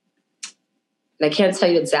 And I can't tell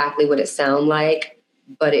you exactly what it sounded like,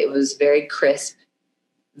 but it was very crisp,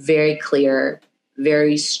 very clear,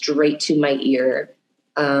 very straight to my ear,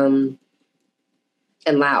 and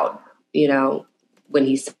loud, when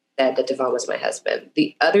he said that Devon was my husband.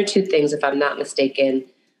 The other 2 things, if I'm not mistaken,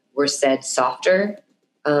 were said softer,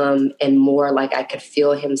 and more I could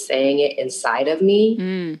feel him saying it inside of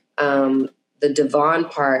me. The Devon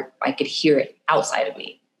part, I could hear it outside of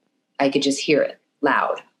me. I could just hear it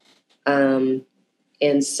loud. And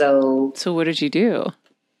so what did you do?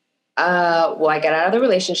 Well, I got out of the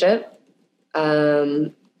relationship.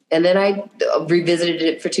 And then I revisited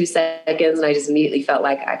it for 2 seconds, and I just immediately felt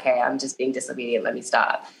like, okay, I'm just being disobedient. Let me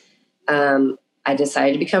stop. I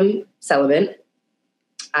decided to become celibate.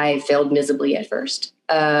 I failed miserably at first.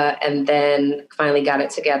 And then finally got it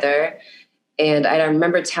together. And I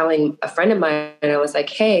remember telling a friend of mine, and I was like,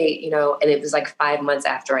 hey, and it was 5 months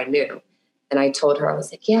after I knew. And I told her, I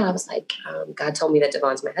was like, yeah, I was like, God told me that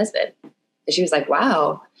Devon's my husband. And she was like,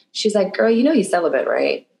 wow. She's like, girl, you know he's celibate,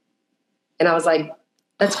 right? And I was like,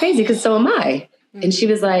 that's crazy because so am I. And she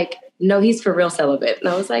was like, no, he's for real celibate. And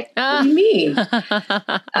I was like, what do you mean?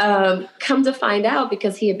 Come to find out,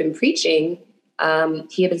 because he had been preaching,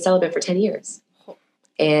 he had been celibate for 10 years.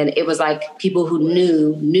 And it was like people who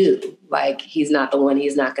knew, like, he's not the one,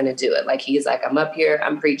 he's not going to do it. Like, he's like, I'm up here,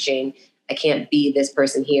 I'm preaching. I can't be this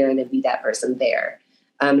person here and then be that person there.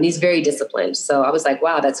 And he's very disciplined. So I was like,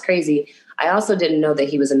 wow, that's crazy. I also didn't know that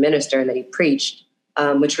he was a minister and that he preached,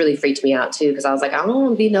 which really freaked me out too, because I was like, I don't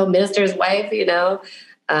want to be no minister's wife, you know?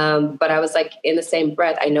 But I was like, in the same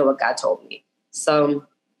breath, I know what God told me. So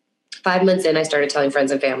 5 months in, I started telling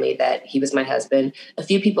friends and family that he was my husband. A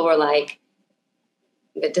few people were like,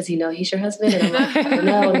 but does he know he's your husband? And I'm like, I don't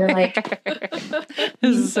know. And they're like,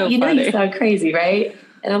 this is so you funny. know, you sound crazy, right?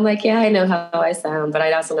 And I'm like, yeah, I know how I sound, but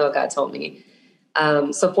I also know what God told me.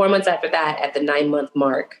 So 4 months after that, at the 9-month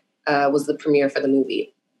mark, was the premiere for the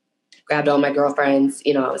movie. Grabbed all my girlfriends.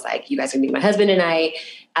 You know, I was like, you guys are going to be my husband tonight.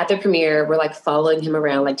 At the premiere, we're like following him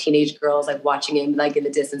around like teenage girls, like watching him like in the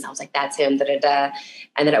distance. I was like, that's him, da-da-da.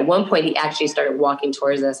 And then at one point, he actually started walking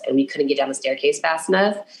towards us and we couldn't get down the staircase fast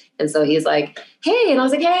enough. And so he's like, hey. And I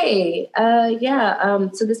was like, hey,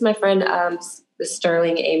 so this is my friend, this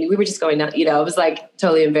Sterling, Amy. We were just going down, you know, it was like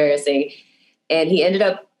totally embarrassing. And he ended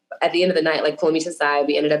up at the end of the night, like pulling me to the side.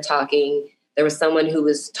 We ended up talking. There was someone who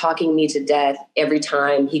was talking me to death every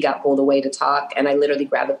time he got pulled away to talk. And I literally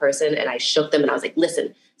grabbed the person and I shook them and I was like,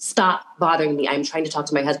 listen, stop bothering me. I'm trying to talk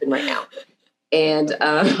to my husband right now. And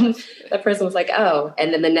that person was like, oh.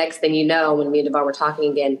 And then the next thing you know, when me and Devon were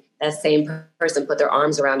talking again, that same person put their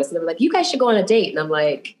arms around us and they were like, you guys should go on a date. And I'm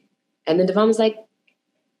like, and then Devon was like,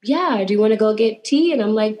 yeah, do you want to go get tea? And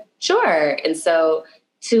I'm like, sure. And so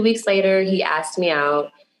 2 weeks later, he asked me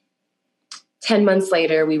out. 10 months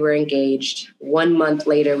later, we were engaged. 1 month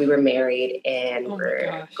later, we were married, and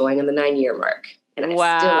we're going on the 9-year mark. And I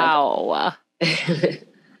still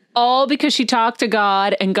all because she talked to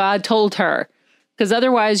God and God told her. Because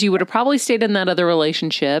otherwise, you would have probably stayed in that other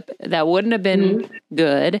relationship. That wouldn't have been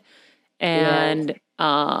good. And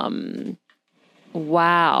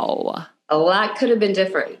wow. A lot could have been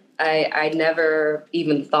different. I never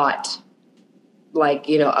even thought, like,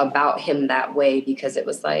 you know, about him that way, because it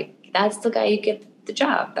was like, that's the guy you get the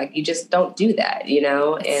job. Like, you just don't do that, you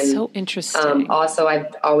know? That's and so interesting. Also,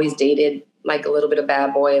 I've always dated like a little bit of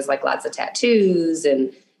bad boys, like lots of tattoos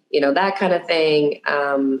and, you know, that kind of thing.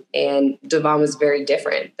 And Devon was very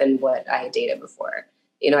different than what I had dated before.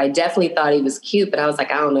 You know, I definitely thought he was cute, but I was like,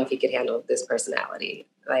 I don't know if he could handle this personality.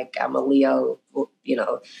 Like, I'm a Leo, you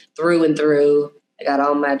know, through and through. I got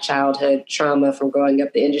all my childhood trauma from growing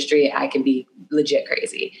up the industry. I can be legit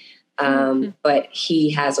crazy. But he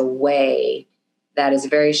has a way that is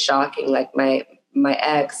very shocking. Like my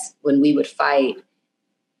ex, when we would fight,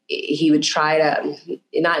 he would try to,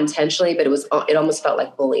 not intentionally, but it almost felt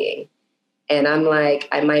like bullying. And I'm like,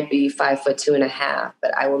 I might be 5'2.5",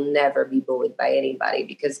 but I will never be bullied by anybody,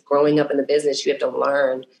 because growing up in the business, you have to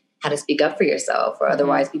learn how to speak up for yourself, or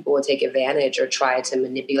otherwise people will take advantage or try to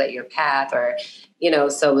manipulate your path, or, you know,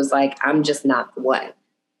 so it was like, I'm just not the one.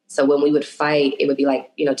 So when we would fight, it would be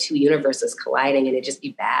like, you know, two universes colliding and it'd just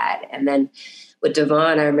be bad. And then with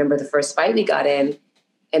Devon, I remember the first fight we got in,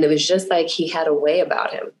 and it was just like he had a way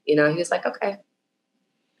about him. You know, he was like, okay.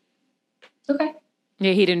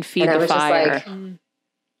 Yeah, he didn't feed the fire. Just like, and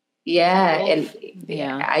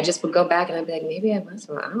I just would go back and I'd be like, maybe I was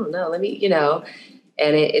wrong. I don't know. Let me, you know,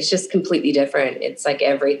 and it's just completely different. It's like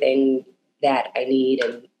everything that I need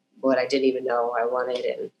and what I didn't even know I wanted.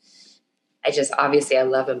 And obviously I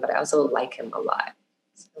love him, but I also like him a lot.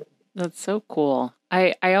 So. That's so cool.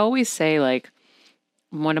 I always say, like,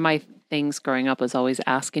 one of my things growing up was always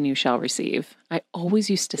ask and you shall receive. I always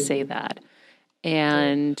used to say that.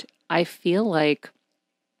 And I feel like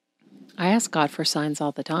I ask God for signs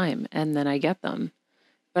all the time and then I get them,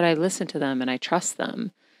 but I listen to them and I trust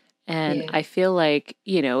them. And I feel like,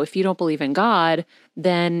 you know, if you don't believe in God,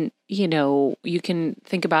 then, you know, you can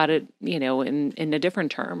think about it, you know, in a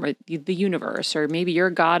different term, or the universe, or maybe your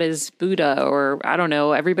God is Buddha, or I don't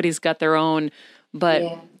know, everybody's got their own,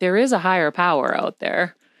 but there is a higher power out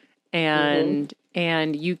there. And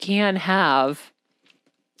you can have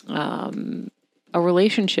a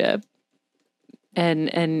relationship.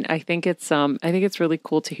 And I think it's really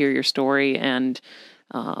cool to hear your story. And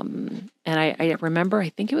I remember, I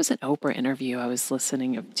think it was an Oprah interview I was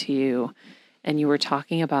listening to you, and you were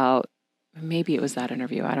talking about, maybe it was that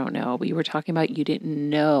interview, I don't know, but you were talking about you didn't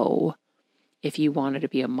know if you wanted to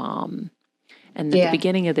be a mom. And at the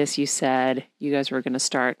beginning of this, you said you guys were going to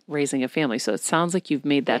start raising a family. So it sounds like you've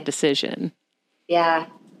made that decision. Yeah.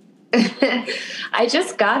 I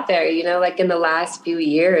just got there, like in the last few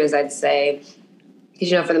years, I'd say,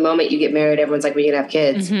 because, for the moment you get married, everyone's like, we're going to have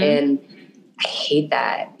kids. Mm-hmm. And I hate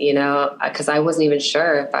that, because I wasn't even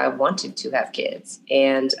sure if I wanted to have kids.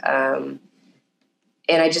 And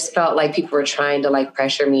I just felt like people were trying to like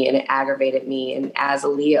pressure me, and it aggravated me. And as a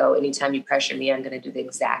Leo, anytime you pressure me, I'm going to do the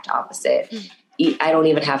exact opposite. Mm-hmm. I don't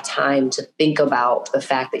even have time to think about the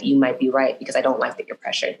fact that you might be right, because I don't like that you're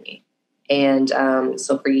pressuring me. And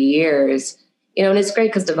so for years, and it's great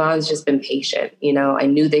because Devon's just been patient. I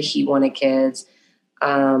knew that he wanted kids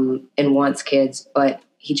and wants kids, but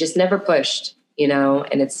he just never pushed, and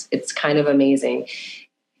it's kind of amazing.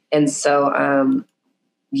 And so,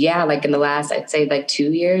 like in the last, I'd say like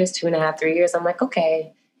 2 years, 2.5, 3 years, I'm like,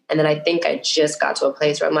 okay. And then I think I just got to a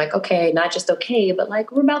place where I'm like, okay, not just okay, but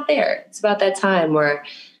like we're about there. It's about that time where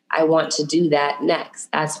I want to do that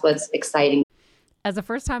next. That's what's exciting. As a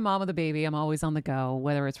first-time mom with a baby, I'm always on the go,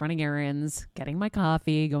 whether it's running errands, getting my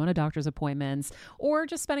coffee, going to doctor's appointments, or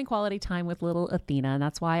just spending quality time with little Athena. And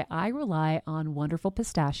that's why I rely on Wonderful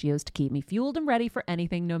Pistachios to keep me fueled and ready for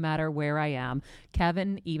anything, no matter where I am.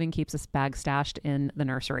 Kevin even keeps a bag stashed in the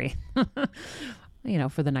nursery.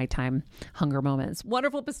 For the nighttime hunger moments.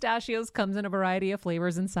 Wonderful Pistachios comes in a variety of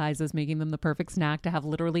flavors and sizes, making them the perfect snack to have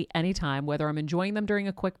literally any time, whether I'm enjoying them during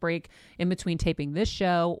a quick break in between taping this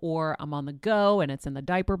show, or I'm on the go and it's in the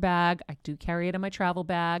diaper bag. I do carry it in my travel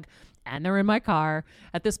bag, and they're in my car.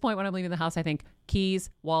 At this point, when I'm leaving the house, I think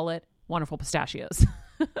keys, wallet, Wonderful Pistachios.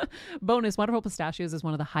 Bonus, Wonderful Pistachios is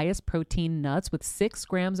one of the highest protein nuts with 6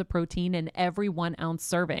 grams of protein in every 1 ounce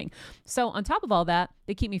serving. So on top of all that,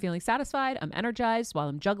 they keep me feeling satisfied. I'm energized while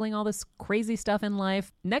I'm juggling all this crazy stuff in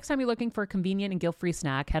life. Next time you're looking for a convenient and guilt-free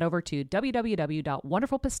snack, head over to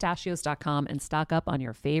www.wonderfulpistachios.com and stock up on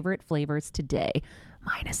your favorite flavors today,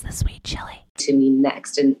 minus the sweet chili. To me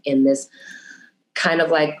next in this kind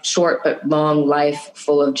of like short but long life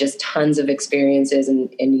full of just tons of experiences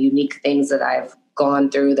and unique things that I've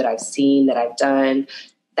gone through, that I've seen, that I've done.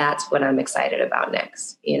 That's what I'm excited about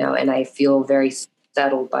next, and I feel very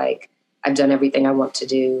settled, like I've done everything I want to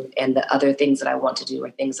do. And the other things that I want to do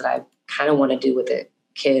are things that I kind of want to do with a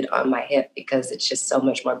kid on my hip, because it's just so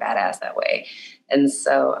much more badass that way. And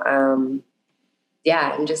so, I'm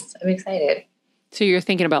excited. So you're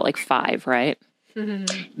thinking about like 5, right? No.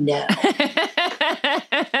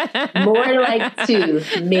 More like 2,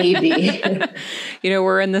 maybe.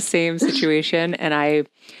 We're in the same situation. And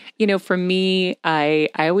for me, I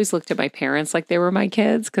always looked at my parents like they were my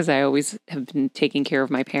kids, because I always have been taking care of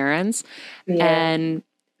my parents. Yeah.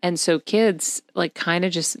 And so kids like kind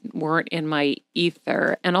of just weren't in my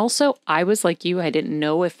ether. And also I was like you, I didn't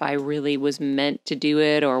know if I really was meant to do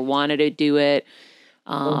it or wanted to do it.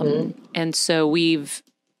 And so we've,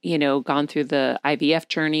 gone through the IVF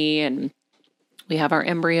journey, and we have our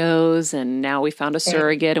embryos, and now we found a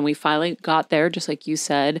surrogate, and we finally got there, just like you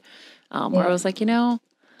said, where I was like, I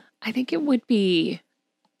think it would be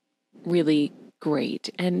really great.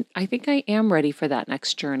 And I think I am ready for that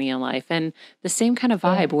next journey in life. And the same kind of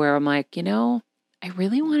vibe where I'm like, I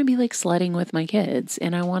really want to be like sledding with my kids,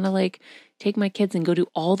 and I want to like take my kids and go do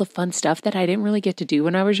all the fun stuff that I didn't really get to do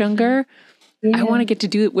when I was younger. Yeah. I want to get to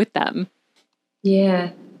do it with them. Yeah.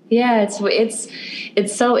 Yeah, it's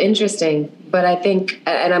so interesting, but I think,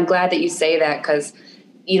 and I'm glad that you say that, because,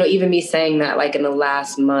 even me saying that, like in the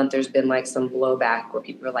last month, there's been like some blowback where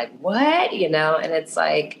people are like, what, and it's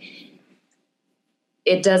like,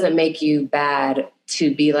 it doesn't make you bad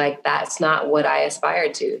to be like, that's not what I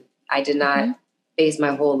aspired to. I did not base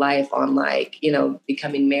my whole life on like,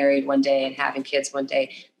 becoming married one day and having kids one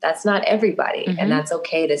day. That's not everybody. And that's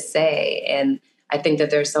okay to say. And I think that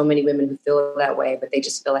there's so many women who feel that way, but they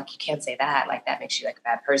just feel like you can't say that. Like that makes you like a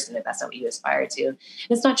bad person if that's not what you aspire to. And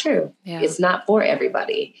it's not true. Yeah. It's not for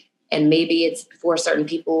everybody. And maybe it's for certain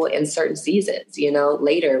people in certain seasons,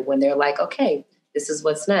 later when they're like, okay, this is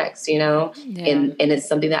what's next, and it's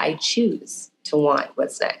something that I choose to want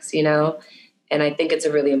what's next, And I think it's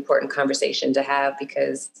a really important conversation to have,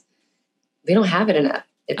 because we don't have it enough.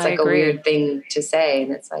 It's like a weird thing to say.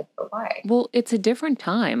 And it's like, but why? Well, it's a different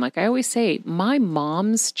time. Like I always say, my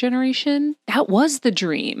mom's generation, that was the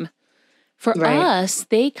dream. For us,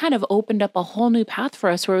 they kind of opened up a whole new path for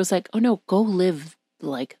us where it was like, oh no, go live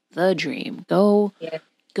like the dream. Go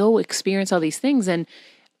experience all these things. And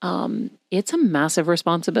it's a massive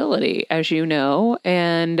responsibility, as you know.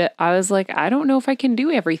 And I was like, I don't know if I can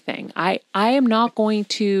do everything. I am not going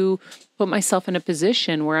to put myself in a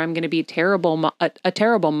position where I'm going to be a terrible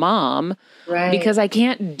mom, because I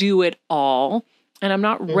can't do it all. And I'm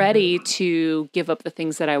not ready to give up the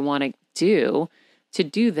things that I want to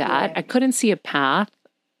do that. Yeah. I couldn't see a path,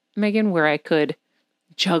 Megan, where I could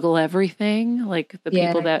juggle everything, like the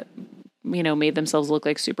people that, made themselves look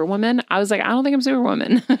like superwomen. I was like, I don't think I'm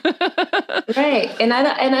superwoman. Right. And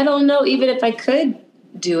I don't know even if I could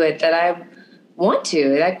do it that I want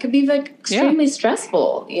to. That could be like extremely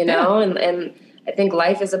stressful, and I think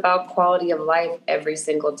life is about quality of life every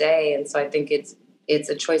single day. And so I think it's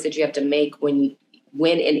a choice that you have to make when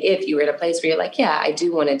and if you're in a place where you're like, yeah, I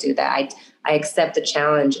do want to do that. I accept the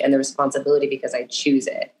challenge and the responsibility because I choose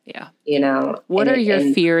it. Yeah. What are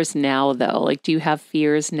your fears now though? Like, do you have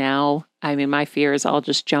fears now? I mean, my fears, I'll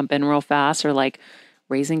just jump in real fast, or like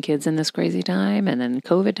raising kids in this crazy time and then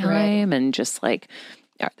COVID time and just like,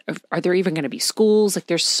 are there even going to be schools? Like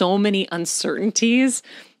there's so many uncertainties.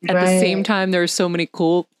 At the same time, there's so many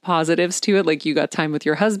cool positives to it. Like you got time with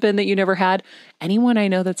your husband that you never had. Anyone I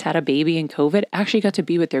know that's had a baby in COVID actually got to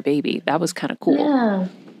be with their baby. That was kind of cool. Yeah.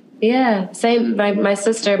 Yeah. Same. My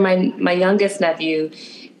sister, my youngest nephew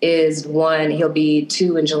is 1. He'll be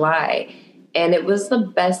 2 in July. And it was the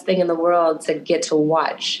best thing in the world to get to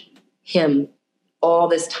watch him all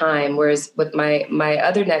this time. Whereas with my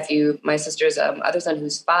other nephew, my sister's other son,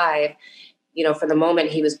 who's 5, for the moment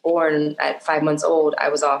he was born at 5 months old, I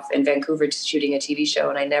was off in Vancouver shooting a TV show,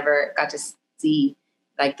 and I never got to see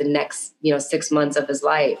like the next, 6 months of his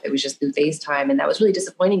life. It was just through FaceTime, and that was really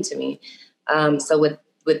disappointing to me. So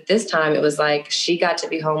with this time, it was like she got to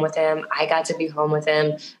be home with him. I got to be home with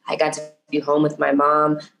him. I got to be home with my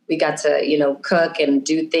mom. We got to, cook and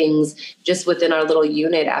do things just within our little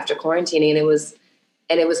unit after quarantining.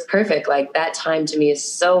 And it was perfect. Like that time to me is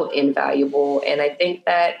so invaluable. And I think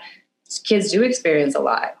that kids do experience a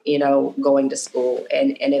lot, going to school.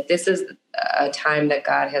 And if this is a time that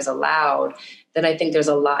God has allowed, then I think there's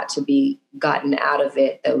a lot to be gotten out of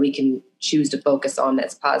it that we can choose to focus on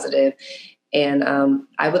that's positive. And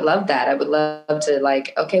I would love that. I would love to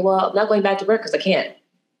like, okay, well, I'm not going back to work because I can't,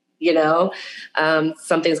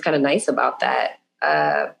 something's kind of nice about that.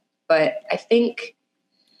 But I think,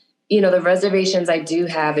 the reservations I do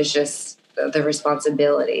have is just the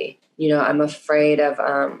responsibility. I'm afraid of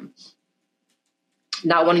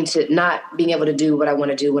not being able to do what I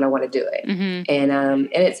want to do when I want to do it. Mm-hmm. And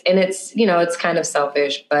it's it's kind of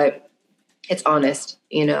selfish, but it's honest,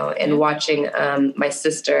 and watching my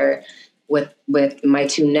sister with my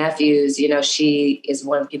 2 nephews, she is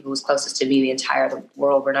one of the people who's closest to me in the entire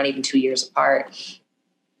world. We're not even 2 years apart.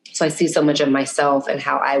 So I see so much of myself and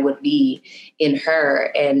how I would be in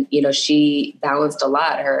her. And, she balanced a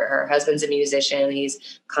lot. Her husband's a musician.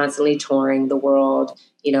 He's constantly touring the world.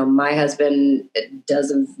 My husband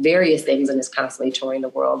does various things and is constantly touring the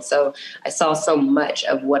world. So I saw so much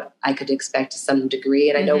of what I could expect to some degree.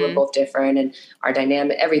 And I know we're both different and our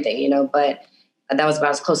dynamic, everything, but that was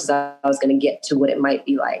about as close as I was going to get to what it might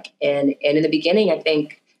be like. And in the beginning, I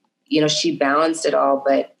think, she balanced it all,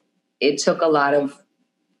 but it took a lot of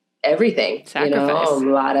everything, sacrifice.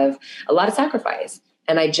 A lot of sacrifice.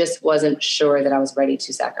 And I just wasn't sure that I was ready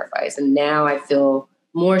to sacrifice. And now I feel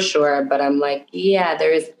more sure, but I'm like, yeah,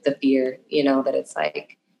 there is the fear, that it's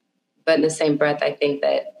like, but in the same breath, I think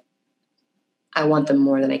that I want them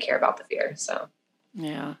more than I care about the fear. So,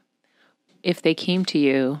 yeah. If they came to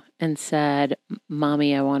you and said,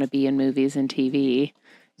 Mommy, I want to be in movies and TV,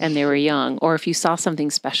 and they were young, or if you saw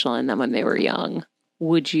something special in them when they were young,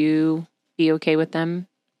 would you be okay with them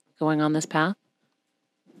going on this path?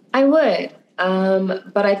 I would.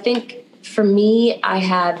 But I think for me, I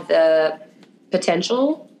had the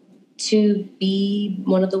potential to be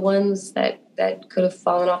one of the ones that could have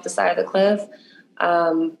fallen off the side of the cliff.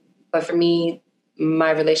 But for me, my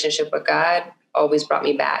relationship with God always brought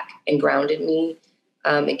me back and grounded me.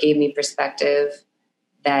 It gave me perspective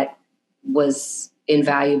that was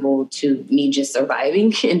invaluable to me just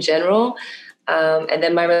surviving in general. And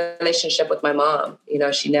then my relationship with my mom,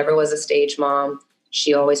 she never was a stage mom.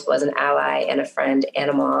 She always was an ally and a friend and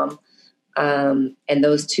a mom. And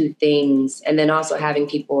those 2 things, and then also having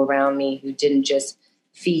people around me who didn't just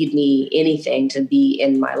feed me anything to be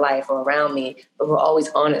in my life or around me, but were always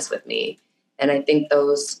honest with me. And I think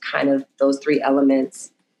those 3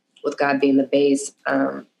 elements, with God being the base,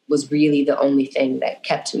 was really the only thing that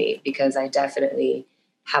kept me, because I definitely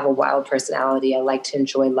have a wild personality. I like to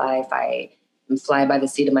enjoy life. I fly by the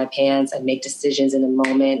seat of my pants. I make decisions in the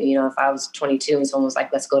moment. If I was 22 and someone was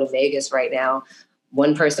like, let's go to Vegas right now,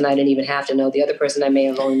 one person I didn't even have to know. The other person I may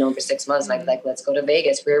have only known for 6 months. And I'd be like, let's go to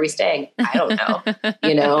Vegas. Where are we staying? I don't know.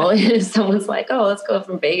 If someone's like, oh, let's go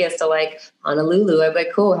from Vegas to like Honolulu. I'd be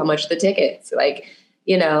like, cool. How much are the tickets?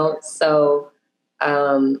 So,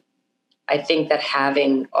 I think that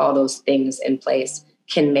having all those things in place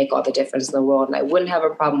can make all the difference in the world. And I wouldn't have a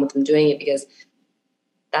problem with them doing it because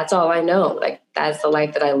that's all I know. Like, that's the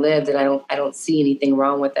life that I lived, and I don't see anything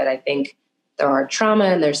wrong with it. I think there are trauma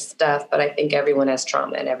and there's stuff, but I think everyone has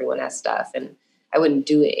trauma and everyone has stuff, and I wouldn't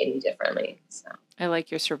do it any differently. So I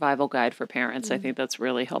like your survival guide for parents. I think that's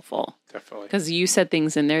really helpful. Definitely. Because you said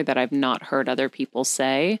things in there that I've not heard other people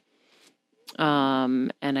say.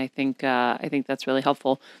 And I think that's really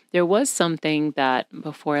helpful. There was something that,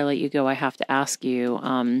 before I let you go, I have to ask you.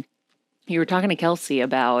 You were talking to Kelsey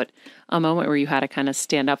about a moment where you had to kind of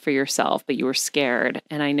stand up for yourself, but you were scared.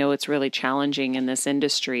 And I know it's really challenging in this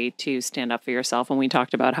industry to stand up for yourself. And we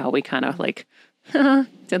talked about how we kind of like did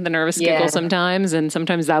the nervous giggle sometimes. And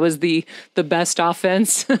sometimes that was the best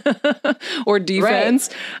offense or defense.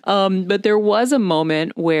 Right. But there was a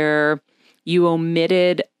moment where you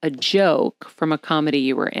omitted a joke from a comedy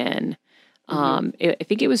you were in. I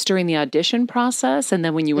think it was during the audition process. And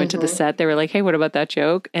then when you went to the set, they were like, hey, what about that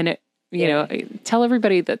joke? And you know, tell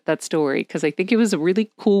everybody that story, because I think it was a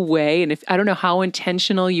really cool way. And I don't know how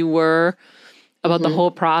intentional you were about the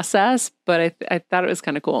whole process, but I thought it was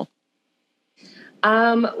kind of cool.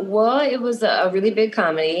 Well, it was a really big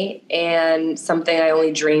comedy and something I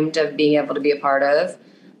only dreamed of being able to be a part of.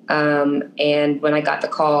 And when I got the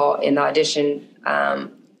call in the audition,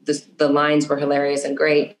 the lines were hilarious and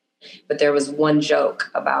great, but there was one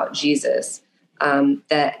joke about Jesus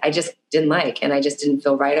that I just didn't like and I just didn't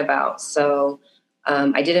feel right about. So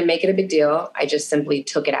I didn't make it a big deal. I just simply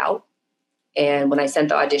took it out. And when I sent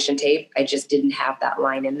the audition tape, I just didn't have that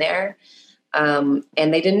line in there. And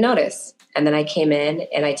they didn't notice. And then I came in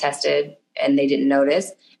and I tested and they didn't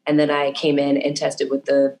notice. And then I came in and tested with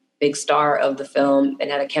the big star of the film and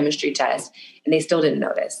had a chemistry test and they still didn't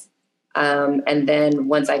notice. And then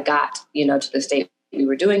once I got, to the state we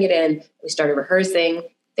were doing it in, we started rehearsing.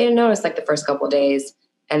 They didn't notice like the first couple of days.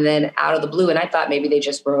 And then out of the blue, and I thought maybe they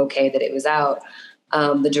just were okay that it was out.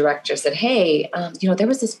 The director said, hey, there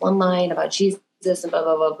was this one line about Jesus and blah,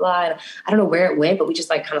 blah, blah, blah. And I don't know where it went, but we just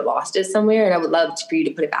like kind of lost it somewhere. And I would love for you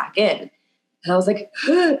to put it back in. And I was like,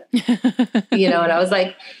 and I was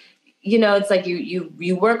like, it's like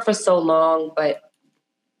you work for so long, but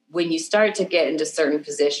when you start to get into certain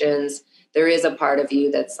positions, there is a part of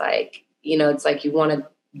you that's like, it's like you want to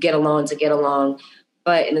get along.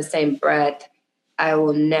 But in the same breath, I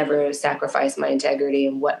will never sacrifice my integrity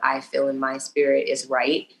and what I feel in my spirit is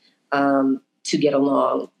right to get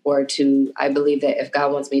along or I believe that if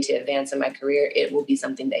God wants me to advance in my career, it will be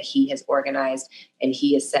something that he has organized and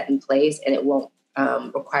he has set in place and it won't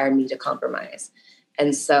require me to compromise.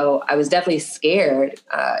 And so I was definitely scared,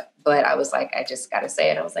 but I was like, I just got to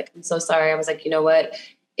say it. I was like, I'm so sorry. I was like, you know what?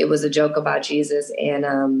 It was a joke about Jesus and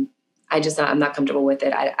I'm not comfortable with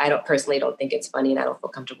it. I don't think it's funny and I don't feel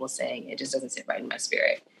comfortable saying it. Just doesn't sit right in my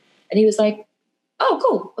spirit. And he was like, oh,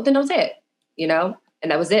 cool. Well, then don't say it,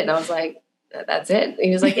 and that was it. And I was like, that's it. And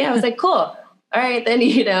he was like, yeah, I was like, cool. All right, then,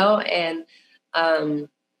 and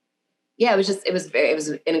it was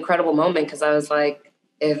an incredible moment because I was like,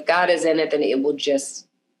 if God is in it, then it will just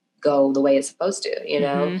go the way it's supposed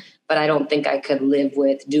to, but I don't think I could live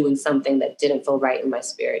with doing something that didn't feel right in my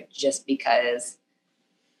spirit just because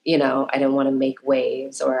I didn't want to make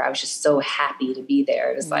waves or I was just so happy to be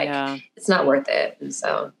there. It was like, It's not worth it. And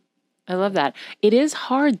so. I love that. It is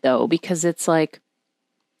hard though, because it's like,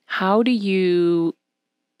 how do you,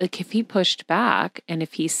 like if he pushed back and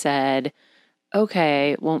if he said,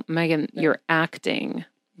 okay, well, Megan, you're acting,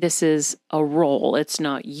 this is a role, it's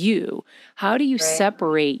not you. How do you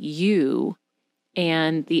separate you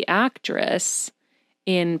and the actress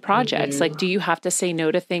in projects? Like, do you have to say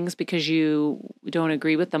no to things because you don't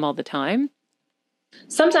agree with them all the time?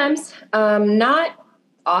 Sometimes, not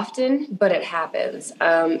often, but it happens.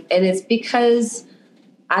 And it's because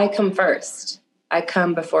I come first. I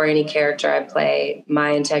come before any character I play. My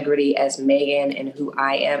integrity as Megan and who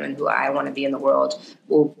I am and who I want to be in the world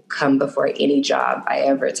will come before any job I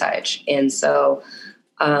ever touch. And so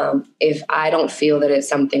if I don't feel that it's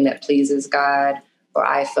something that pleases God, or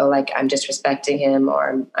I feel like I'm disrespecting him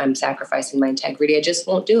or I'm sacrificing my integrity, I just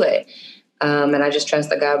won't do it. And I just trust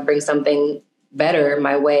that God brings something better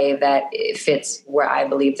my way that it fits where I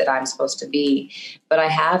believe that I'm supposed to be. But I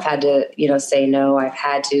have had to, say no. I've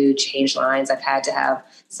had to change lines. I've had to have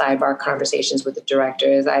sidebar conversations with the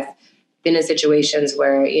directors. I've been in situations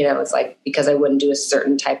where, it's like, because I wouldn't do a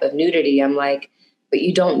certain type of nudity, I'm like, but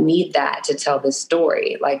you don't need that to tell this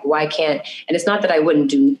story. Like, why can't, and it's not that I wouldn't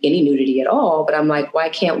do any nudity at all, but I'm like, why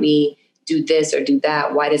can't we do this or do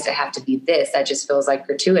that? Why does it have to be this? That just feels like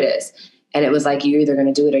gratuitous. And it was like, you're either going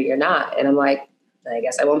to do it or you're not. And I'm like, then I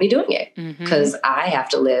guess I won't be doing it because I have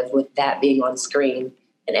to live with that being on screen.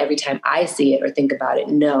 And every time I see it or think about it,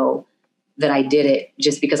 know that I did it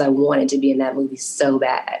just because I wanted to be in that movie so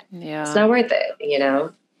bad. Yeah. It's not worth it, you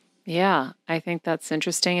know? Yeah, I think that's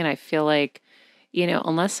interesting. And I feel like, you know,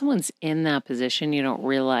 unless someone's in that position, you don't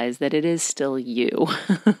realize that it is still you.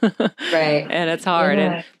 Right. And it's hard.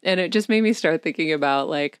 Yeah. And it just made me start thinking about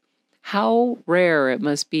like how rare it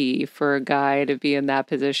must be for a guy to be in that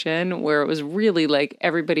position where it was really like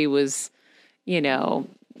everybody was, you know,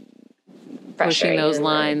 pushing those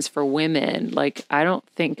lines for women. Like, I don't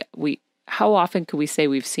think how often could we say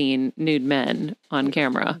we've seen nude men on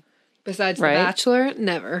camera? Besides The Bachelor,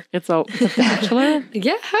 never. It's The Bachelor?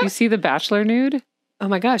 Yeah. You see The Bachelor nude? Oh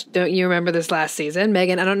my gosh, don't you remember this last season?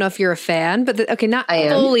 Megan, I don't know if you're a fan, but not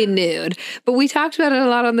fully nude. But we talked about it a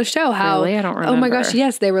lot on the show. How, really? I don't remember. Oh my gosh,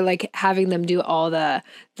 yes. They were like having them do all the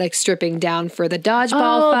like stripping down for the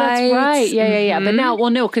dodgeball fights. That's right. Yeah. But now, well,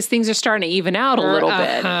 no, because things are starting to even out a little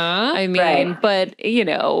bit. I mean, but, you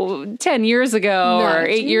know, 10 years ago or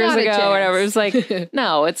 8 years ago or whatever, it was like,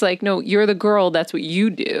 no, it's like, no, you're the girl. That's what you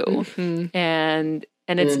do. And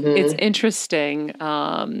it's interesting.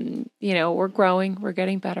 You know, we're growing, we're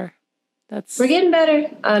getting better. We're getting better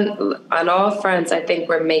on all fronts. I think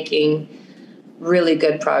we're making really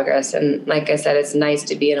good progress. And like I said, it's nice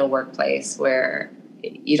to be in a workplace where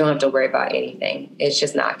you don't have to worry about anything. It's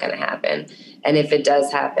just not going to happen. And if it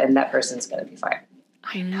does happen, that person's going to be fired.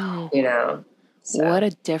 I know. You know, so. What a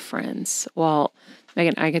difference. Well,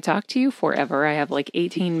 Megan, I could talk to you forever. I have like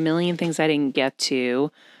 18 million things I didn't get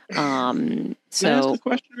to. So Can I ask a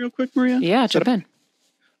question real quick, Maria? Yeah, jump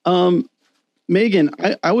in. Megan,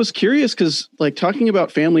 I was curious because like talking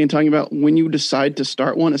about family and talking about when you decide to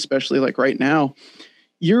start one, especially like right now,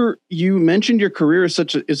 you mentioned your career is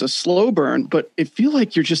a slow burn, but it feel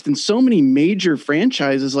like you're just in so many major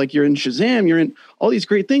franchises. Like you're in Shazam, you're in all these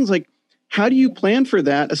great things. Like, how do you plan for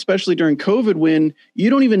that, especially during COVID when you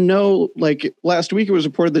don't even know, like last week it was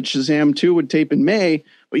reported that Shazam 2 would tape in May,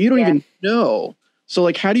 but you don't even know. So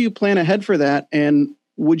like, how do you plan ahead for that? And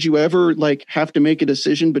would you ever like have to make a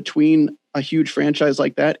decision between a huge franchise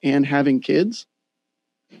like that and having kids?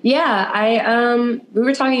 Yeah, we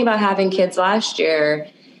were talking about having kids last year,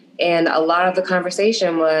 and a lot of the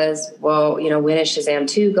conversation was, well, you know, when is Shazam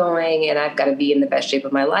 2 going? And I've got to be in the best shape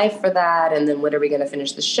of my life for that. And then when are we going to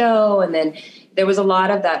finish the show? And then there was a lot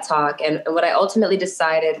of that talk. And what I ultimately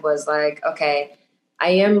decided was like, okay,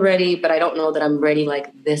 I am ready, but I don't know that I'm ready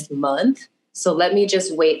like this month. So let me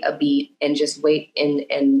just wait a beat and just wait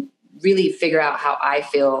and really figure out how I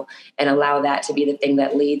feel and allow that to be the thing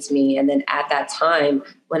that leads me. And then at that time,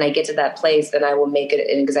 when I get to that place, then I will make it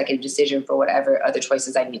an executive decision for whatever other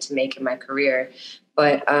choices I need to make in my career.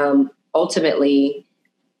 But ultimately,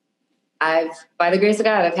 by the grace of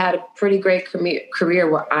God, I've had a pretty great career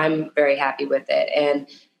where I'm very happy with it. And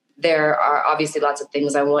there are obviously lots of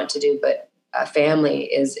things I want to do, but family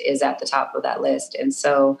is at the top of that list. And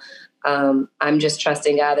so I'm just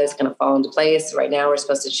trusting God that it's going to fall into place. Right now, we're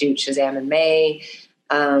supposed to shoot Shazam in May.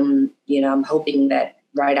 You know, I'm hoping that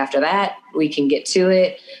right after that, we can get to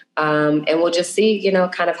it. And we'll just see, you know,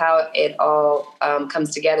 kind of how it all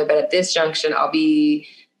comes together. But at this junction, I'll be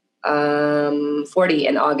 40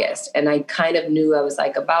 in August. And I kind of knew I was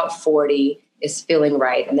like about 40 is feeling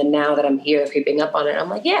right. And then now that I'm here creeping up on it, I'm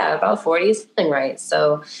like, yeah, about 40 is feeling right.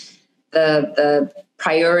 So the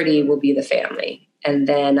priority will be the family. And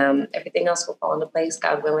then everything else will fall into place,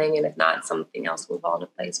 God willing. And if not, something else will fall into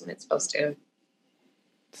place when it's supposed to.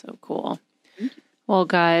 So cool. Well,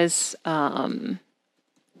 guys,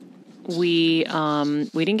 we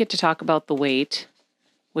didn't get to talk about The Wait,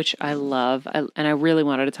 which I love. And I really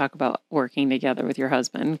wanted to talk about working together with your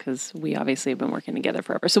husband because we obviously have been working together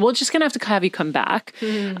forever. So we're just going to have to have you come back.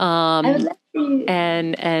 I would love to.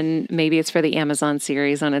 And maybe it's for the Amazon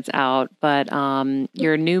series when it's out. But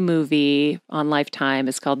your new movie on Lifetime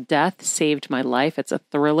is called Death Saved My Life. It's a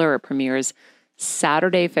thriller. It premieres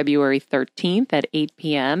Saturday, February 13th at 8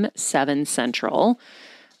 p.m., 7 Central.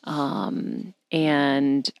 And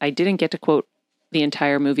I didn't get to quote the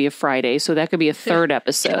entire movie of Friday, so that could be a third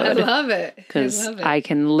episode. I love it. Because I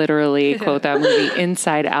can literally quote that movie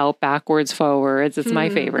inside out, backwards, forwards. It's my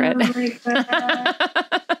favorite. Oh my God.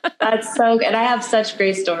 That's so good. And I have such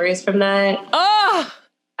great stories from that. Oh!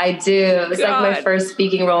 I do. It was like my first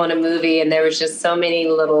speaking role in a movie, and there was just so many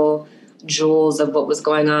little jewels of what was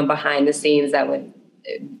going on behind the scenes that would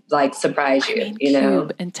like surprise you, you know?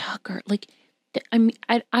 Cube and Tucker, like, I mean,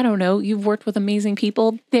 I don't know. You've worked with amazing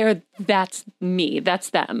people. That's me.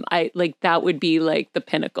 That's them. That would be like the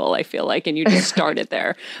pinnacle, I feel like. And you just started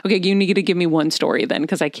there. Okay. You need to give me one story then,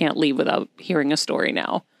 because I can't leave without hearing a story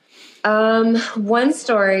now. One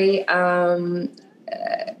story.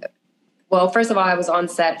 Well, first of all, I was on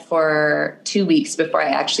set for 2 weeks before I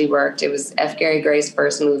actually worked. It was F. Gary Gray's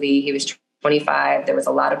first movie. He was 25. There was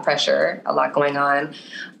a lot of pressure, a lot going on.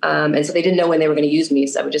 And so they didn't know when they were going to use me.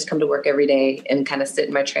 So I would just come to work every day and kind of sit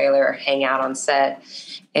in my trailer or hang out on set.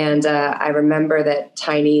 And I remember that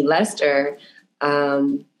Tiny Lester,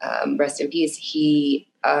 rest in peace, he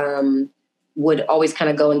would always kind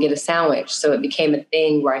of go and get a sandwich. So it became a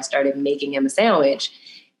thing where I started making him a sandwich.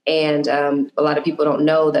 And a lot of people don't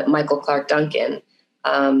know that Michael Clarke Duncan,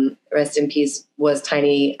 rest in peace, was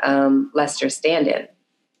Tiny Lester's stand-in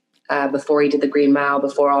before he did the Green Mile,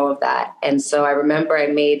 before all of that. And so I remember I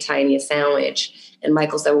made Tiny a sandwich, and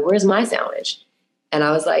Michael said, well, where's my sandwich? And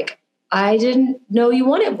I was like, I didn't know you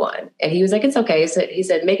wanted one. And he was like, it's okay. So he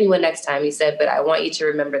said, make me one next time. He said, but I want you to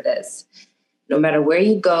remember this. No matter where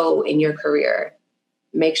you go in your career,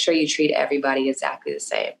 make sure you treat everybody exactly the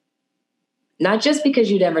same. Not just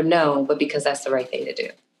because you never know, but because that's the right thing to do.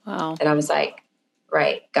 Wow. And I was like,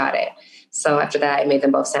 right, got it. So after that, I made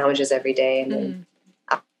them both sandwiches every day. And then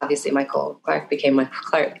obviously Michael Clarke became Michael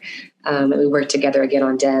Clarke. And we worked together again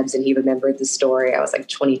on Debs, and he remembered the story. I was like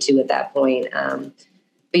 22 at that point.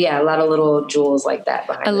 But yeah, a lot of little jewels like that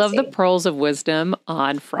behind I love scene. the pearls of wisdom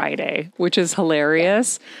on Friday, which is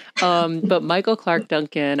hilarious. But Michael Clarke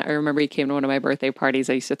Duncan, I remember he came to one of my birthday parties.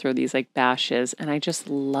 I used to throw these like bashes, and I just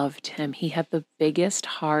loved him. He had the biggest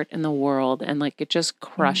heart in the world, and like it just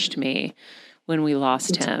crushed me when we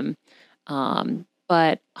lost him.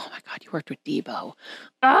 But oh my God, you worked with Debo.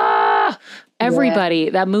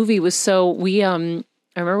 Everybody, that movie was so I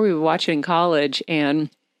remember we would watch it in college, and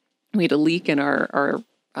we had a leak in our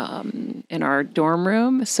dorm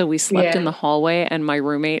room. So we slept in the hallway, and my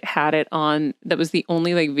roommate had it on. That was the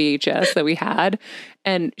only like VHS that we had.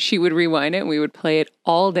 And she would rewind it, and we would play it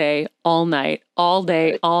all day, all night, all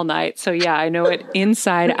day, all night. So yeah, I know it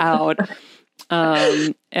inside out.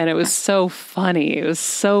 And it was so funny. It was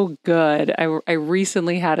so good. I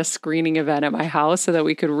recently had a screening event at my house so that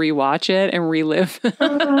we could rewatch it and relive.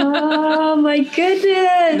 Oh my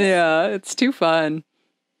goodness. Yeah, it's too fun.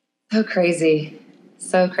 So crazy.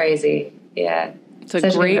 So crazy. Yeah. It's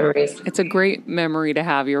a great memory to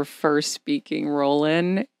have. Your first speaking role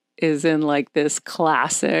in is in like this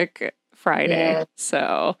classic Friday. Yeah.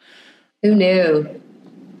 So who knew?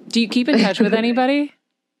 Do you keep in touch with anybody?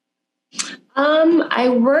 I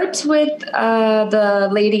worked with the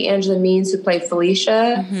lady Angela Means, who played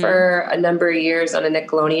Felicia for a number of years on a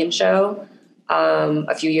Nickelodeon show.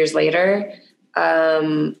 A few years later,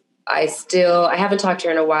 I haven't talked to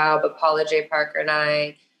her in a while, but Paula J. Parker and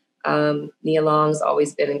I, Nia Long's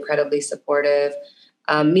always been incredibly supportive.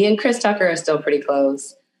 Me and Chris Tucker are still pretty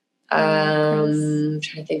close. I'm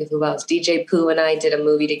trying to think of who else. DJ Pooh and I did a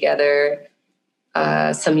movie together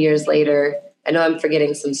some years later. I know I'm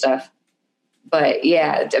forgetting some stuff. But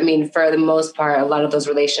yeah, I mean, for the most part, a lot of those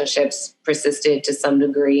relationships persisted to some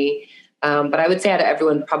degree. But I would say out of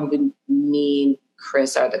everyone, probably me and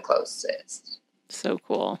Chris are the closest. So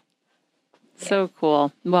cool. So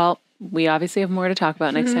cool. Well, we obviously have more to talk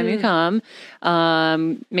about next time you come.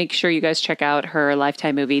 Make sure you guys check out her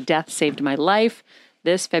Lifetime movie, Death Saved My Life,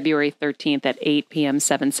 this February 13th at 8 p.m.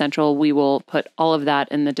 7 Central. We will put all of that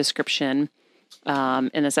in the description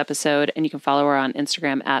in this episode, and you can follow her on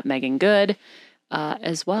Instagram at Megan Good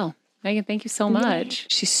as well. Megan, thank you so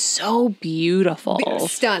much. She's so beautiful.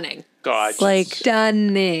 Stunning. Gorgeous. Like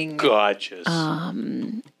stunning. Gorgeous.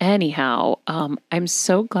 Anyhow, I'm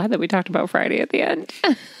so glad that we talked about Friday at the end.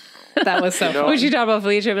 That was so fun. When she talked about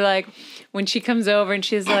Felicia, be like, when she comes over and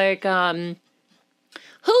she's like,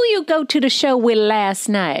 who you go to the show with last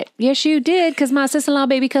night? Yes, you did, because my sister-in-law,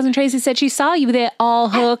 baby cousin Tracy, said she saw you there all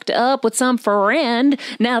hooked up with some friend.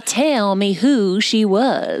 Now tell me who she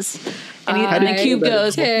was. And the Cube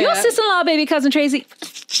goes, your sister-in-law, baby cousin Tracy,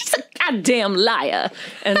 she's a goddamn liar.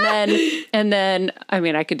 And then, I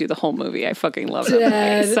mean, I could do the whole movie. I fucking love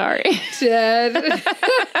that movie. Sorry.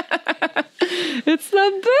 It's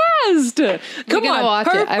the best. Come on.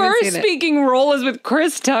 Her first speaking role is with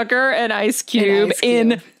Chris Tucker and Ice Cube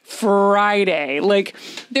in Friday. Like,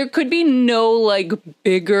 there could be no, like,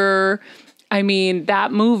 bigger... I mean,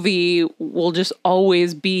 that movie will just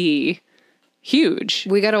always be huge.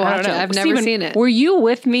 We got to watch it. I've never seen it. Were you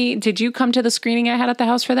with me? Did you come to the screening I had at the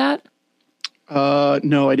house for that?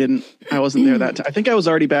 No, I didn't. I wasn't there that time. I think I was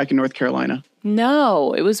already back in North Carolina.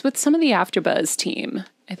 No, it was with some of the AfterBuzz team.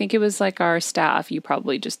 I think it was like our staff. You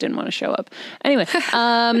probably just didn't want to show up. Anyway, he's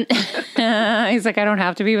like, I don't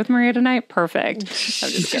have to be with Maria tonight. Perfect.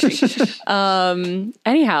 I'm just kidding.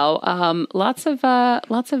 Anyhow, lots of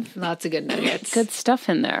good nuggets. Good stuff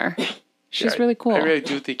in there. She's really cool. I really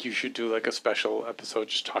do think you should do like a special episode,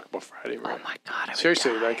 just talk about Friday Ray. Oh my God.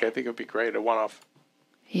 Seriously, like I think it would be great. A one-off.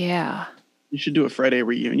 Yeah. You should do a Friday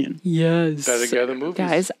reunion. Yes. Better Together movies.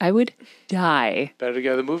 Guys, I would die. Better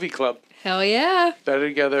Together movie club. Hell yeah. Better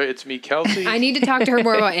Together, it's me, Kelsey. I need to talk to her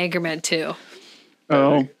more about Anchorman too.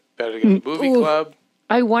 Better Together movie club.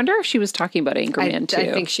 I wonder if she was talking about Anchorman too.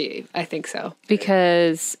 I think so.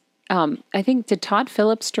 Because I think, did Todd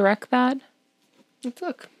Phillips direct that? Let's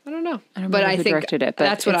look. I don't know. I don't know who directed it, but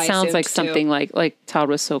that's what it sounds like too. something like Todd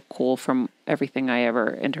was so cool from everything I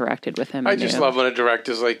ever interacted with him. I just love when a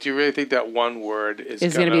director's like, do you really think that one word is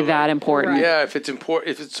going to be that important? Right. Yeah, if it's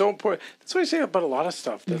important, if it's so important. That's what I say about a lot of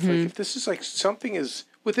stuff. That's like, if this is like something is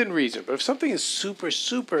within reason, but if something is super,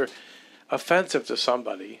 super offensive to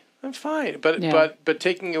somebody, I'm fine. But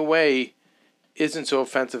taking away isn't so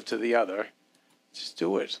offensive to the other. Just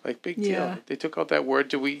do it. Like, big deal. They took out that word.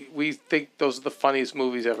 Do we think those are the funniest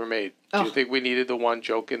movies ever made? Do you think we needed the one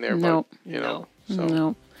joke in there? Nope. So.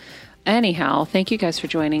 No. Anyhow, thank you guys for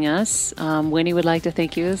joining us. Winnie would like to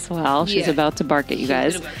thank you as well. She's about to bark at you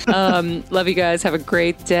guys. Love you guys. Have a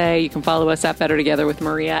great day. You can follow us at Better Together with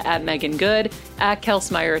Maria, at Megan Good, at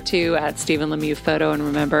Kelsmeyer2, at Stephen Lemieux Photo. And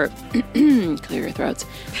remember, clear your throats.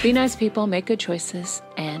 Be nice people, make good choices,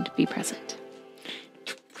 and be present.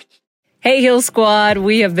 Hey, Heal Squad.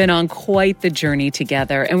 We have been on quite the journey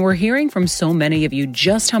together, and we're hearing from so many of you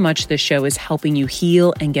just how much this show is helping you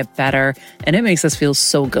heal and get better, and it makes us feel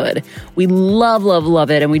so good. We love, love,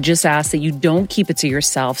 love it, and we just ask that you don't keep it to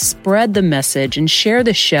yourself. Spread the message and share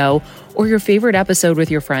the show or your favorite episode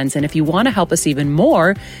with your friends. And if you want to help us even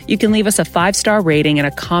more, you can leave us a 5-star rating and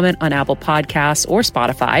a comment on Apple Podcasts or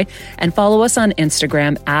Spotify, and follow us on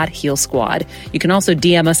Instagram at Heal Squad. You can also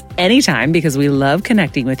DM us anytime because we love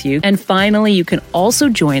connecting with you. And finally, you can also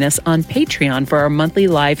join us on Patreon for our monthly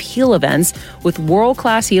live heal events with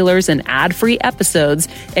world-class healers and ad-free episodes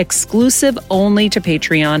exclusive only to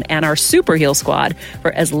Patreon and our Super Heal Squad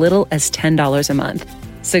for as little as $10 a month.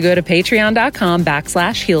 So go to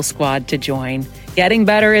patreon.com/Heal Squad to join. Getting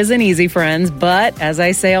better isn't easy, friends, but as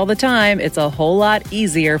I say all the time, it's a whole lot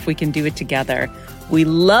easier if we can do it together. We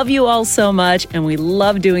love you all so much, and we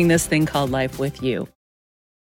love doing this thing called life with you.